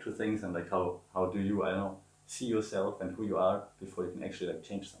you react to things, and like how do you, I don't know, see yourself and who you are before you can actually like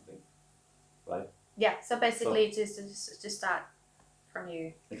change something, right? Yeah. So basically, just start from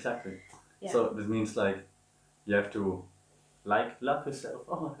you. Exactly. Yeah. So this means like you have to love yourself.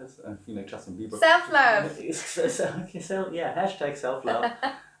 Oh, I feel like Justin Bieber. Self-love. Yeah, hashtag self-love.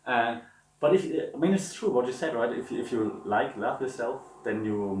 But I mean, it's true what you said, right? If you love yourself, then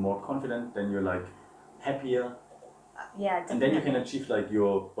you're more confident, then you're like happier. Yeah, definitely. And then you can achieve like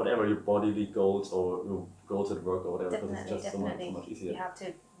your bodily goals or your goals at work or whatever. Definitely, because it's just so much easier. You have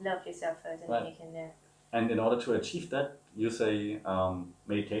to love yourself first, and then you can. And in order to achieve that, you say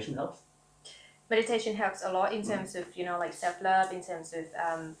meditation helps. Meditation helps a lot in terms of like self-love, in terms of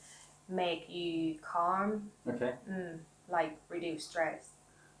make you calm. Okay. Like reduce stress.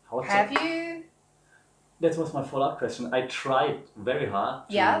 Have you? That was my follow-up question. I tried very hard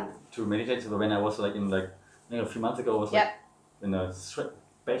to meditate. So when I was like a few months ago, I was like in a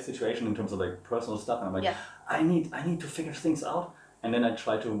bad situation in terms of like personal stuff, and I'm like, I need to figure things out. And then I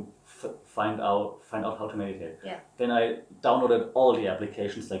tried to find out how to meditate. Yeah. Then I downloaded all the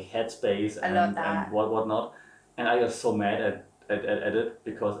applications like Headspace and whatnot, and I got so mad at it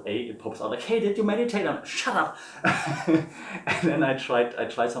because it pops out like, hey, did you meditate? I'm like, shut up. And then I tried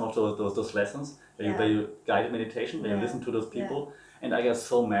some of those lessons where you guided meditation, where you listen to those people, and I got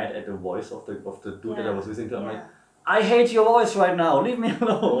so mad at the voice of the dude that I was listening to. I'm like, I hate your voice right now. Leave me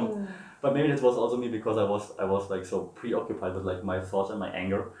alone. But maybe that was also me because I was like so preoccupied with like my thoughts and my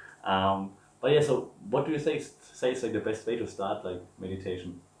anger. But yeah, so what do you say is like the best way to start like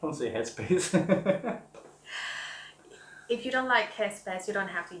meditation? Don't say Headspace. If you don't like Headspace, you don't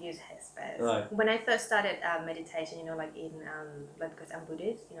have to use Headspace. Right. When I first started meditation, like in like because I'm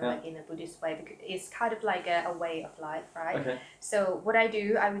Buddhist, like in a Buddhist way, because it's kind of like a way of life, right? Okay. So what I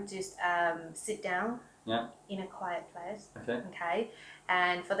do, I would just sit down. Yeah. In a quiet place. Okay. Okay.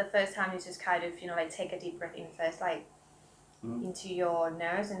 And for the first time, you just kind of like take a deep breath in first, like into your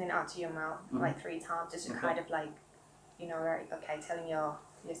nose and then out to your mouth, like 3 times, just to kind of like, like telling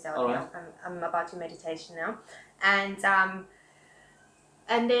yourself, right. I'm about to meditation now, and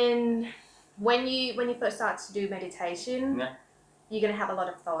then when you first start to do meditation, you're gonna have a lot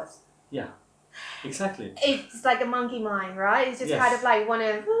of thoughts. Yeah. Exactly. It's like a monkey mind, right? It's just kind of like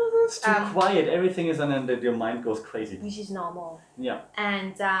it's too quiet. Everything is on, and your mind goes crazy. Which is normal. Yeah.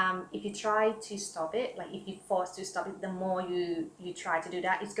 And if you try to stop it, like if you force to stop it, the more you try to do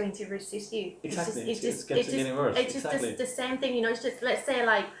that, it's going to resist you. Exactly. It's just getting worse. It's just the same thing, It's just, let's say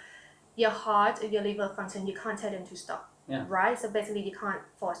like your heart or your liver function, you can't tell them to stop. Yeah. Right. So basically, you can't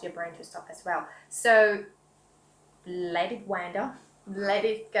force your brain to stop as well. So let it wander. Let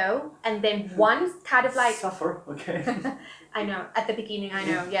it go, and then once kind of like suffer. Okay. I know at the beginning. I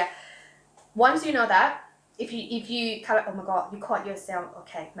know. Yeah. Once you know that, if you kind of, oh my god, you caught yourself.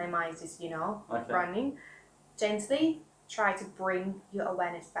 Okay, my mind is just running. Gently try to bring your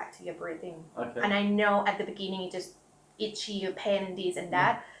awareness back to your breathing. Okay. And I know at the beginning it just itchy, your pain and this and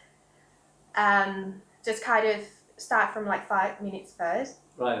that. Just kind of start from like 5 minutes first.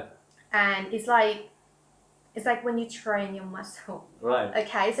 Right. and it's like when you train your muscle. Right.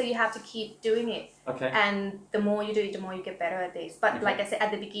 Okay, so you have to keep doing it. Okay. And the more you do it, the more you get better at this. But Okay. like I said,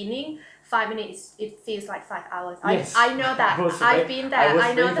 at the beginning, 5 minutes, it feels like 5 hours. Yes. I know that. I've been there. I was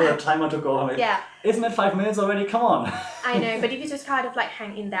I know waiting for that. a timer to go. I'm like, Yeah. Isn't it 5 minutes already? Come on. I know, but if you just kind of like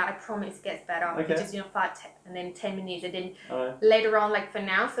hang in there, I promise it gets better. Okay. Just 5, 10, and then 10 minutes, and then Alright. later on, like for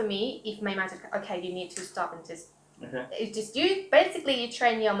now, for me, if my mind's like, okay, you need to stop and just. Okay. It's just you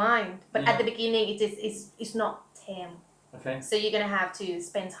train your mind, but Yeah. at the beginning, it's not tame. Okay. So you're gonna have to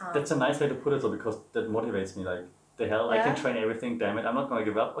spend time. That's a nice way to put it, though, because that motivates me. Like, the hell, I can Yeah. train everything. Damn it, I'm not gonna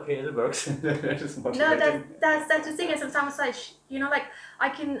give up. Okay, it works. That is No, motivating. that's the thing. And sometimes like like I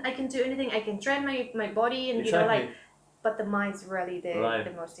can do anything. I can train my body, and Exactly. but the mind's really Right.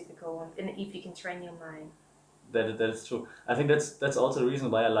 the most difficult one. And if you can train your mind. That is true. I think that's also the reason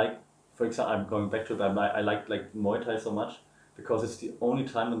why I like, for example, I'm going back to that. I like Muay Thai so much because it's the only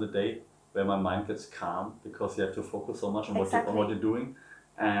time in the day where my mind gets calm, because you have to focus so much on what you're doing,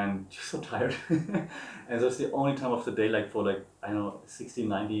 and you're so tired. And so it's the only time of the day, like for like, I don't know, 60,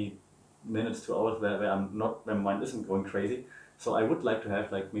 90 minutes, 2 hours where I'm not, where my mind isn't going crazy. So I would like to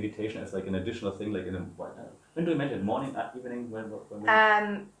have like meditation as like an additional thing, like when do you meditate? Morning, evening,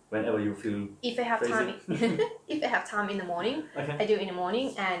 whenever you feel If I have crazy? time, if I have time in the morning, Okay. I do it in the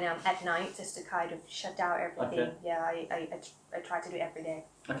morning, and at night just to kind of shut down everything. Okay. Yeah, I try to do it every day.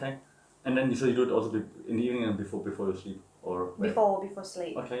 Okay. And then so you do it also in the evening and before you sleep, or when? Before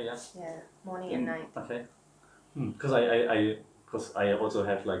sleep. Okay, yeah. Yeah, morning and night. Okay. Because I also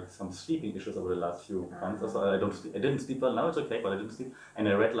had like some sleeping issues over the last few months. So I didn't sleep well. Now it's okay, but I didn't sleep. And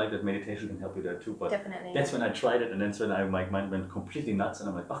I read like that meditation can help you there too. But Definitely. that's when I tried it, and that's when my mind went completely nuts, and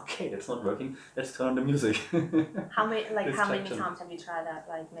I'm like, okay, that's not working. Let's turn on the music. How many Distraction. times have you tried that,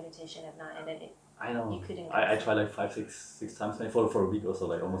 like meditation at night, and then I know. you couldn't? I tried like 5, 6 times maybe for a week or so,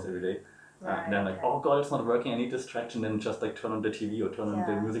 like almost every day. Right, And then I'm like, okay. oh god, it's not working. I need distraction. Then just like turn on the TV or turn on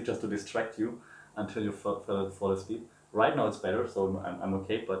the Yeah. music just to distract you until you fall asleep. Right now it's better, so I'm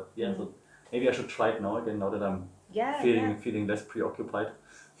okay. But yeah, so maybe I should try it now again. Now that I'm Yeah. feeling less preoccupied.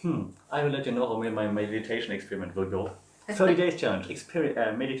 I will let you know how my meditation experiment will go. 30 days challenge,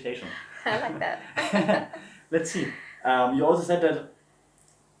 meditation. I like that. Let's see. You also said that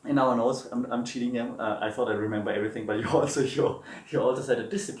in our notes, I'm cheating here. I thought I remember everything, but you also said that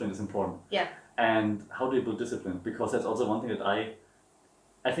discipline is important. Yeah. And how do you build discipline? Because that's also one thing that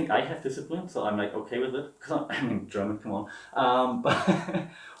I think I have discipline, so I'm like okay with it. Cause I'm in German, come on. But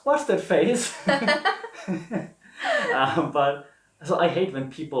what's that face? But so I hate when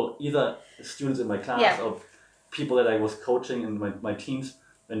people, either students in my class Yeah. or people that I was coaching in my teams,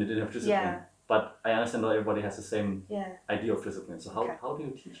 when they didn't have discipline. Yeah. But I understand not everybody has the same Yeah. idea of discipline. So Okay. how do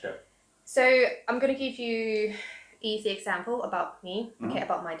you teach that? So I'm gonna give you easy example about me. Okay,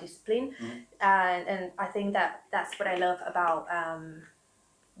 about my discipline, and I think that's what I love about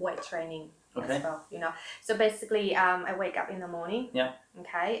weight training Okay. as well. So basically, I wake up in the morning. Yeah.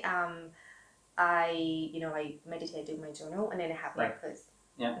 Okay. I meditate, do my journal, and then I have Right. breakfast.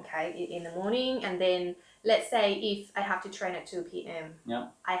 Yeah. Okay, in the morning, and then let's say if I have to train at 2 p.m. Yeah.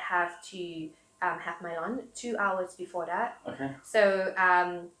 I have to have my lunch 2 hours before that. Okay. So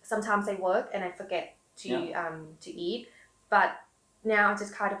sometimes I work and I forget to eat, but now I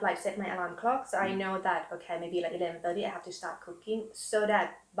just kind of like set my alarm clock, so I know that okay, maybe like 11:30 I have to start cooking, so that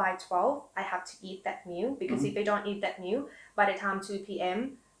by 12 I have to eat that meal, because if I don't eat that meal by the time 2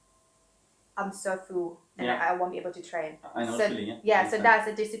 p.m. I'm so full and I won't be able to train. I know So, the feeling. Yeah. Yeah, so Understand. that's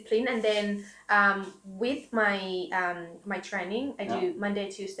a discipline. And then with my training, I do Monday,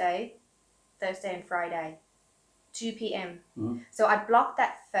 Tuesday, Thursday and Friday, 2 p.m. So I block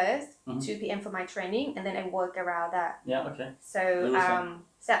that first, 2 p.m. for my training, and then I work around that. Yeah. Okay. So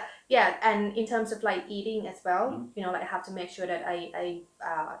Understand. yeah, and in terms of like eating as well, like I have to make sure that I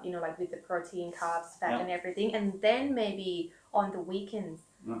like with the protein, carbs, fat, and everything, and then maybe on the weekends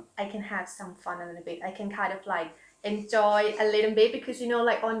I can have some fun a little bit. I can kind of like enjoy a little bit, because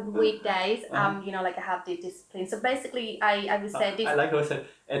like on weekdays like I have the discipline. So basically I would say this. I like how I said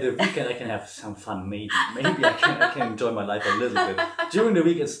at the weekend I can have some fun. Maybe I can enjoy my life a little bit. During the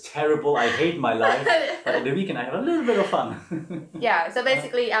week it's terrible. I hate my life. But at the weekend I have a little bit of fun. Yeah. So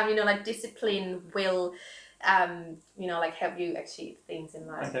basically like discipline will like help you achieve things in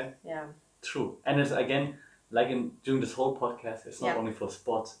life. Okay. Yeah. True. And it's again like during this whole podcast, it's not Yeah. only for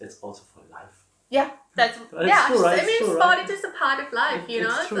sports, it's also for life. Yeah, that's It's yeah. true, right? I mean, It's true, sport right? is just a part of life,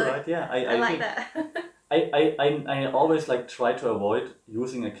 It's true, so right? Yeah. I like think- that. I always like try to avoid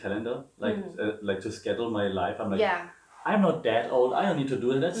using a calendar like to schedule my life. I'm like, Yeah. I'm not that old. I don't need to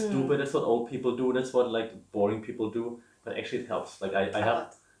do it. That's stupid. That's what old people do. That's what like boring people do. But actually it helps. Like I A have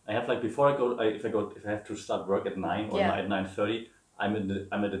lot. I have like before I go, if I have to start work at 9 or Yeah. at 9:30, I'm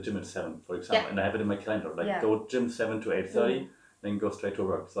at the gym at 7, for example, Yeah. and I have it in my calendar. Like Yeah. go gym 7 to 8:30, then go straight to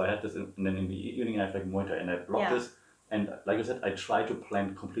work. So I have this, and then in the evening I have like Muay Thai, and I block Yeah. this. And like I said, I try to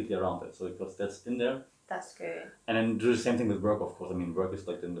plan completely around that. So because that's in there, That's good. and then do the same thing with work, of course. I mean, work is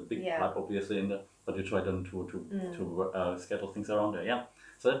like in the big Yeah. part, obviously, in there, but you try then to schedule things around there. Yeah,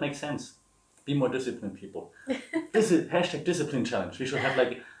 so that makes sense. Be more disciplined, people. This is hashtag discipline challenge. We should have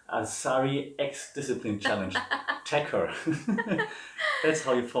like a Sari X discipline challenge. Tag her. That's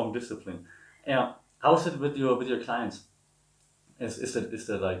how you form discipline. Yeah. How's it with your clients? Is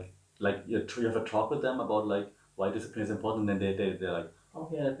it like you have a talk with them about like why discipline is important, and then they're like, oh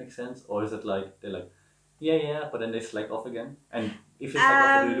yeah, that makes sense, or is it like they're like, yeah, but then they slack off again? And if you slack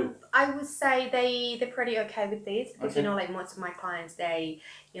off, what do you do? I would say they're pretty okay with this because Okay. like most of my clients, they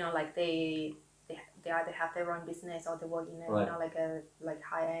like they either have their own business or they work in a Right. like a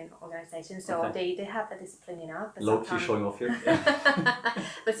high end organization, so Okay. they have the discipline enough. But Low key sometimes- showing off here. Yeah.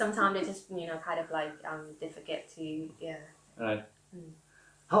 but sometimes they just kind of like they forget to Right.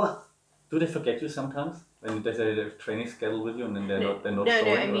 How do they forget you sometimes when they say they have training schedule with you and then they're not no,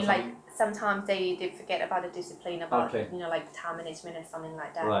 showing I or mean like something? sometimes they forget about the discipline, about Okay. like time management or something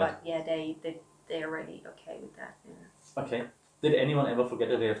like that. Right. But yeah, they're already okay with that. Yeah. Okay. Did anyone ever forget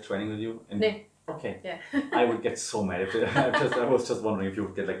that they have training with you? And No. Okay. Yeah. I would get so mad if I was just wondering if you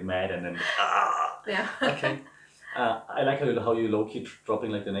would get like mad and then Yeah. okay. I like how you low key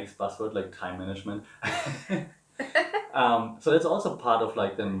dropping like the next buzzword, like time management. So that's also part of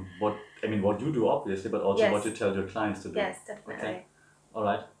like then what you do obviously, but also Yes. what you tell your clients to do. Yes, definitely. Okay. All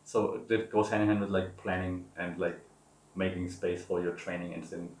right. So that goes hand in hand with like planning and like making space for your training and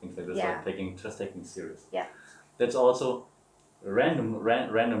things like this, Yeah. like taking it serious. Yeah. That's also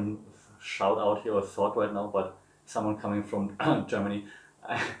random shout out here or thought right now, but someone coming from Germany,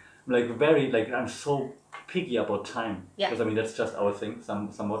 I'm I'm so picky about time. Yeah. Because I mean that's just our thing,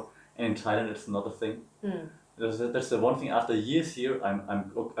 somewhat. And in Thailand it's not a thing. Mm. That's the one thing. After years here,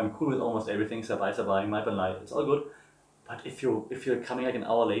 I'm cool with almost everything. Sabai, my life, it's all good. But if you're coming like an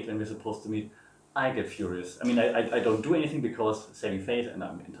hour late when we're supposed to meet, I get furious. I mean, I don't do anything because saving face, and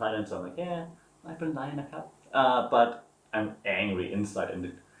I'm in Thailand, so I'm like, yeah, my life, but I'm angry inside, and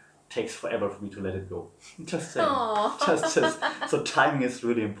it takes forever for me to let it go. Just saying. Aw. Just so timing is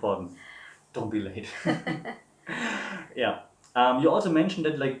really important. Don't be late. Yeah. You also mentioned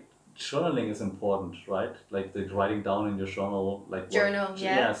that like journaling is important, right? Like the writing down in your journal, like Journal,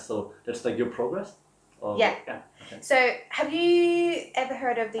 yeah. Yeah. So that's like your progress. Or, Yeah. Okay. So, have you ever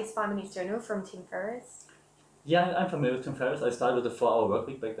heard of this 5 Minutes Journal from Tim Ferriss? Yeah, I'm familiar with Tim Ferriss. I started with the 4-hour work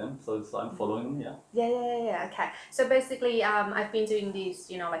week back then, so I'm following him. Yeah. Yeah. Okay. So basically, I've been doing this,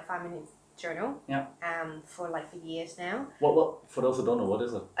 like 5 Minutes Journal. Yeah. For like for years now. What for those who don't know, what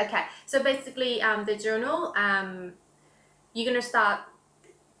is it? Okay. So basically, the journal, you're gonna start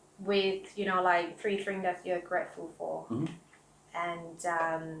with like 3 things that you're grateful for, Mhm.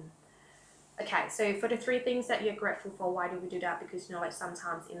 and okay. So for the 3 things that you're grateful for, why do we do that? Because like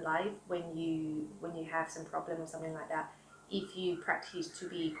sometimes in life, when you have some problem or something like that, if you practice to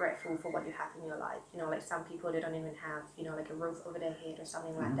be grateful for what you have in your life, like some people, they don't even have like a roof over their head or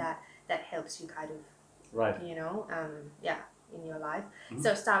something like that. That helps you kind of Right. in your life. Mhm.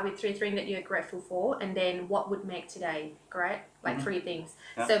 So start with 3 things that you're grateful for, and then what would make today great, like 3 things.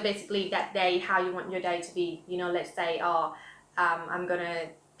 Yeah. So basically that day, how you want your day to be. Let's say, I'm gonna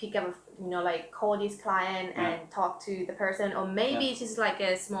pick up, like call this client and talk to the person, or maybe it's just like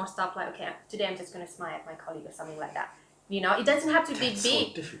a small stuff like, okay, today I'm just gonna smile at my colleague or something like that. It doesn't have to be That's big.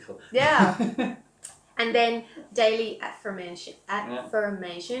 so difficult. Yeah. And then daily affirmation.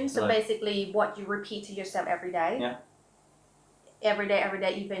 So Right. basically what you repeat to yourself every day. Yeah. Every day,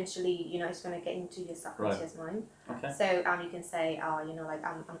 eventually, it's going to get into your subconscious mind. Okay. So you can say, like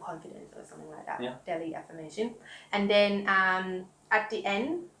I'm confident or something like that. Yeah. Daily affirmation. And then at the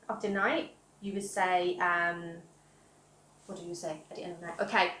end of the night, you would say, what do you say at the end of the night?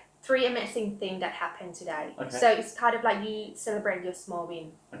 Okay, 3 amazing things that happened today. Okay. So it's kind of like you celebrate your small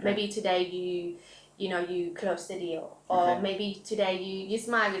win. Okay. Maybe today you close the deal, or Okay. maybe today you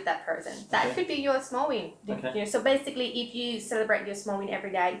smile with that person. That Okay. could be your small win. Okay. So basically, if you celebrate your small win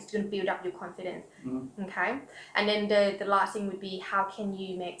every day, it's going to build up your confidence. Mhm. Okay, and then the last thing would be, how can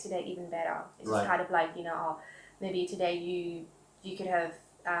you make today even better? It's Right. kind of like maybe today you could have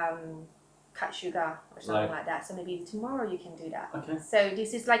cut sugar or something Right. like that. So maybe tomorrow you can do that. Okay. So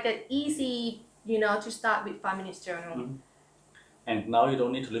this is like an easy, to start with 5 Minutes Journal. Mhm. And now you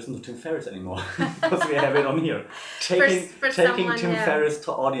don't need to listen to Tim Ferriss anymore because we have it on here. Taking for someone, Tim yeah. Ferriss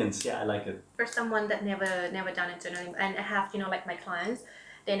to audience. Yeah, I like it. For someone that never done it journaling, and I have like my clients,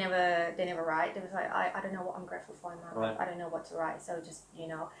 they never write. They was like, I don't know what I'm grateful for in my life. I don't know what to write. So just,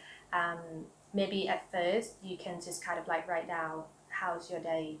 maybe at first you can just kind of like write down how's your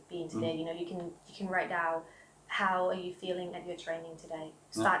day been today. You can write down how are you feeling at your training today.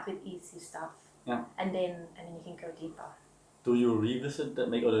 Start with easy stuff. Yeah. And then you can go deeper. Do you revisit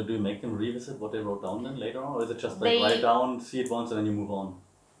that, or do you make them revisit what they wrote down then later on, or is it just like write it down, see it once, and then you move on?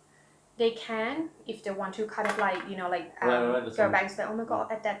 They can, if they want to, kind of like go back and say, oh my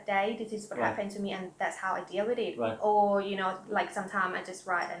god, at that day this is what happened to me, and that's how I deal with it. Right. Or like sometimes I just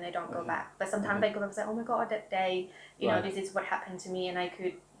write and I don't go back, but sometimes they go back and say, oh my god, that day this is what happened to me, and I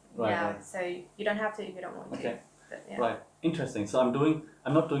could so you don't have to if you don't want to. But, Right, interesting. So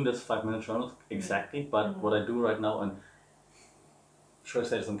I'm not doing this 5-minute journal exactly, but what I do right now, and should I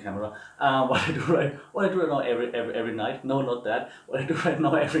say this on camera? What I do right now every night. No, not that. What I do right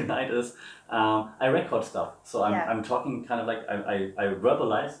now every night is I record stuff. So I'm talking kind of like I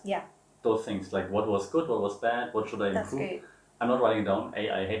verbalize those things, like what was good, what was bad, what should I improve. That's good. I'm not writing down.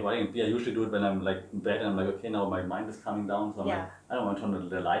 I hate writing. And B, I usually do it when I'm like in bed and I'm like, okay, now my mind is coming down. So I'm like, I don't want to turn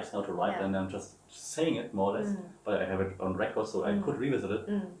the lights now to write, and I'm just saying it more or less. But I have it on record, so I could revisit it.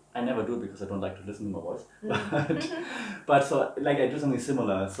 I never do it because I don't like to listen to my voice. But so like I do something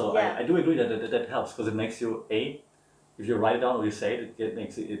similar. So I do agree that helps, because it makes you if you write it down or you say it, it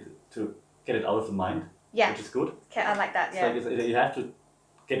makes it to get it out of the mind. Which is good. Okay, I like that. Yeah. So like you have to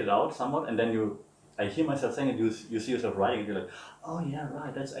get it out somewhat, and then I hear myself saying it, you see yourself writing it, you're like, oh yeah,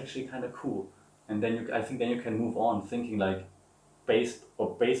 right, that's actually kind of cool. And then I think you can move on thinking like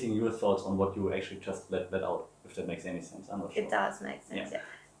basing your thoughts on what you actually just let out, if that makes any sense. I'm not sure. It does make sense,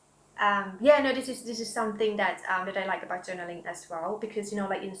 no, this is something that that I like about journaling as well, because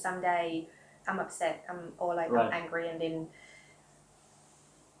like in some day I'm upset, or like I'm angry, and then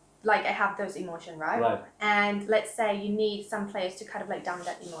like I have those emotions, right? And let's say you need some place to kind of like dump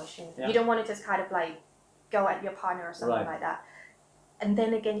that emotion. You don't want to just kind of like go at your partner or something like that. And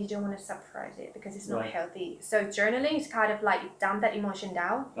then again, you don't want to suppress it because it's not healthy. So journaling is kind of like you dump that emotion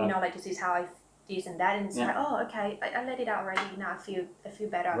down. Like this is how I this and that, and it's like, oh, okay, I let it out already. Now I feel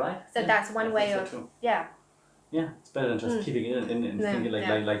better. So that's one way of Yeah, it's better than just keeping it in and thinking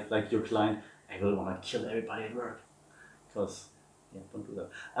like your client, I really want to kill everybody at work, because. Yeah, don't do that.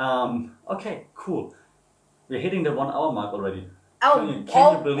 Okay, cool. We're hitting the 1 hour mark already. Can you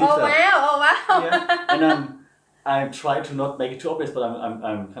believe that? Oh wow! Yeah. And I try to not make it too obvious, but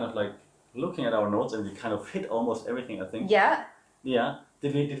I'm kind of like looking at our notes, and we kind of hit almost everything, I think. Yeah. Yeah.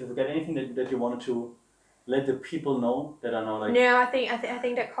 Did we forget anything that you wanted to let the people know that are now like? No, I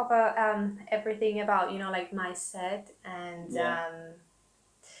think that cover everything about like mindset and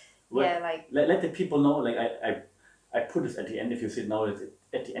like let the people know, like I put this at the end. If you see it now, it's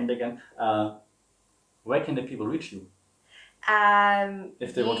at the end again. Where can the people reach you?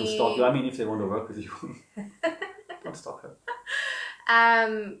 If they want to stalk you, I mean, if they want to work with you, don't stalk her.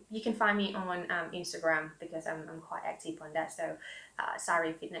 You can find me on Instagram, because I'm quite active on that. So,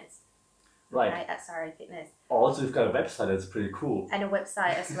 Sari Fitness. Right, at Sari Fitness. Also, you've got a website that's pretty cool. And a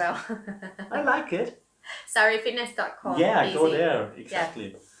website as well. I like it. sarifitness.com. Yeah, go there.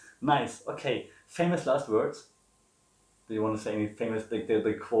 Exactly. Yeah. Nice. Okay. Famous last words. Do you want to say any famous, like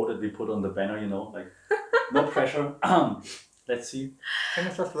the quote that we put on the banner, like, no pressure. Let's see.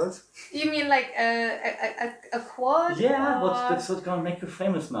 Famous last words? You mean like a quote? Yeah, that's what's going to make you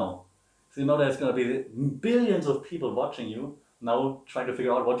famous now. So there's going to be billions of people watching you now, trying to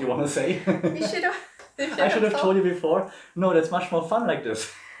figure out what you want to say. You should have. I should have told you before. No, that's much more fun like this.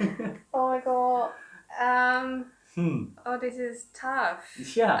 Oh my god. Oh, this is tough.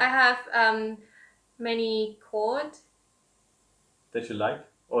 Yeah. I have many quotes. That you like?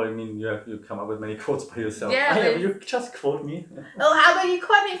 Or I mean, you come up with many quotes by yourself. Yeah, but you just quote me. Oh, how about you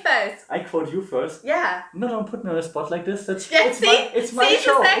quote me first? I quote you first. Yeah. No, don't put me on a spot like this. It's my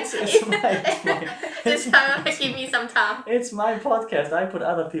show. Just give me some time. It's my podcast. I put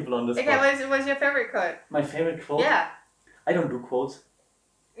other people on the spot. Okay, what's your favorite quote? My favorite quote? Yeah. I don't do quotes.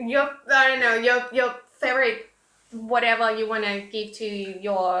 I don't know, your favorite, whatever you want to give to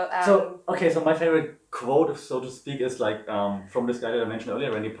your... So my favorite quote, so to speak, is like from this guy that I mentioned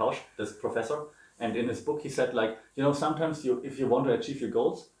earlier, Randy Pausch, this professor. And in his book, he said, like, sometimes if you want to achieve your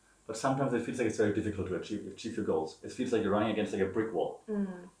goals, but sometimes it feels like it's very difficult to achieve your goals. It feels like you're running against like a brick wall.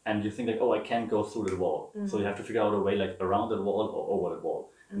 And you think like, oh, I can't go through the wall. So you have to figure out a way like around the wall or over the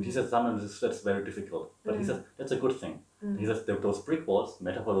wall. And he says sometimes that's very difficult. But he says that's a good thing. He says those brick walls,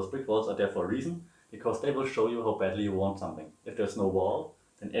 metaphor, those brick walls are there for a reason, because they will show you how badly you want something. If there's no wall,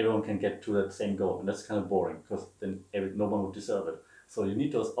 then everyone can get to that same goal. And that's kind of boring, because then no one would deserve it. So you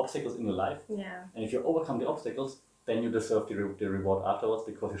need those obstacles in your life. Yeah. And if you overcome the obstacles, then you deserve the reward afterwards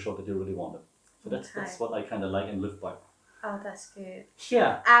because you showed that you really want it. So that's Okay. what I kind of like and live by. Oh, that's good.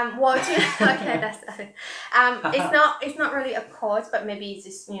 Yeah. Well, okay, that's it's not really a cause, but maybe it's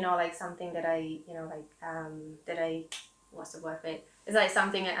just like something that that I what's the word for it? It's like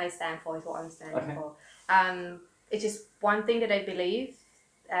something that I stand for is what I'm standing for. It's just one thing that I believe.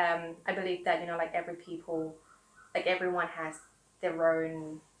 I believe that like everyone has their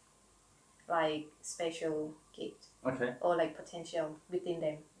own like special gift. Okay. Or like potential within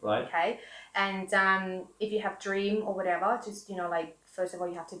them. Right. Okay. And if you have dream or whatever, just like first of all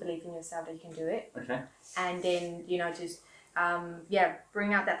you have to believe in yourself that you can do it. Okay. And then just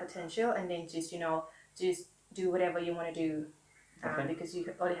bring out that potential, and then just just do whatever you want to do, because you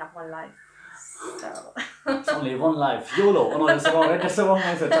only have one life. So. It's only one life. YOLO. Oh no, that's the wrong. That's the wrong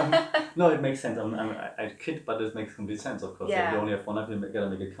message. No, it makes sense. I kid, but it makes complete sense. Of course, Yeah. You only have one life. You gotta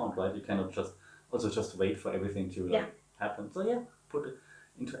make it count, right? You cannot just wait for everything to happen. So put it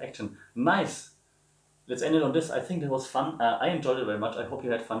into action. Nice. Let's end it on this. I think that was fun. I enjoyed it very much. I hope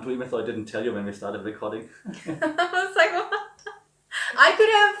you had fun too, even though I didn't tell you when we started recording. I was like, what? I could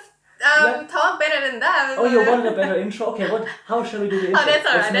have talked better than that. Oh, you wanted a better intro? Okay, how shall we do the intro? Oh, that's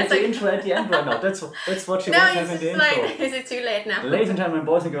all right. Let's make the intro at the end right now. That's what you no, want to have in the intro. Like, is it too late now? Ladies and gentlemen,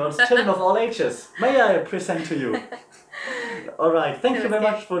 boys and girls, children of all ages, may I present to you. All right, thank you very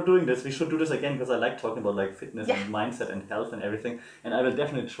much for doing this. We should do this again because I like talking about like fitness and mindset and health and everything. And I will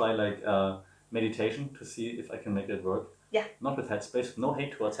definitely try like meditation to see if I can make it work. Yeah. Not with Headspace. No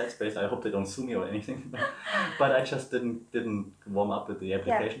hate towards Headspace. I hope they don't sue me or anything. But I just didn't warm up with the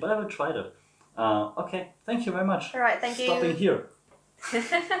application. But I will try that. Okay, thank you very much. All right, thank you. Stopping here.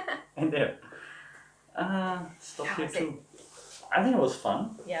 And there. Stop How here was too. I think it was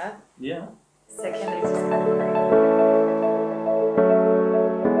fun. Yeah. Yeah. So can I just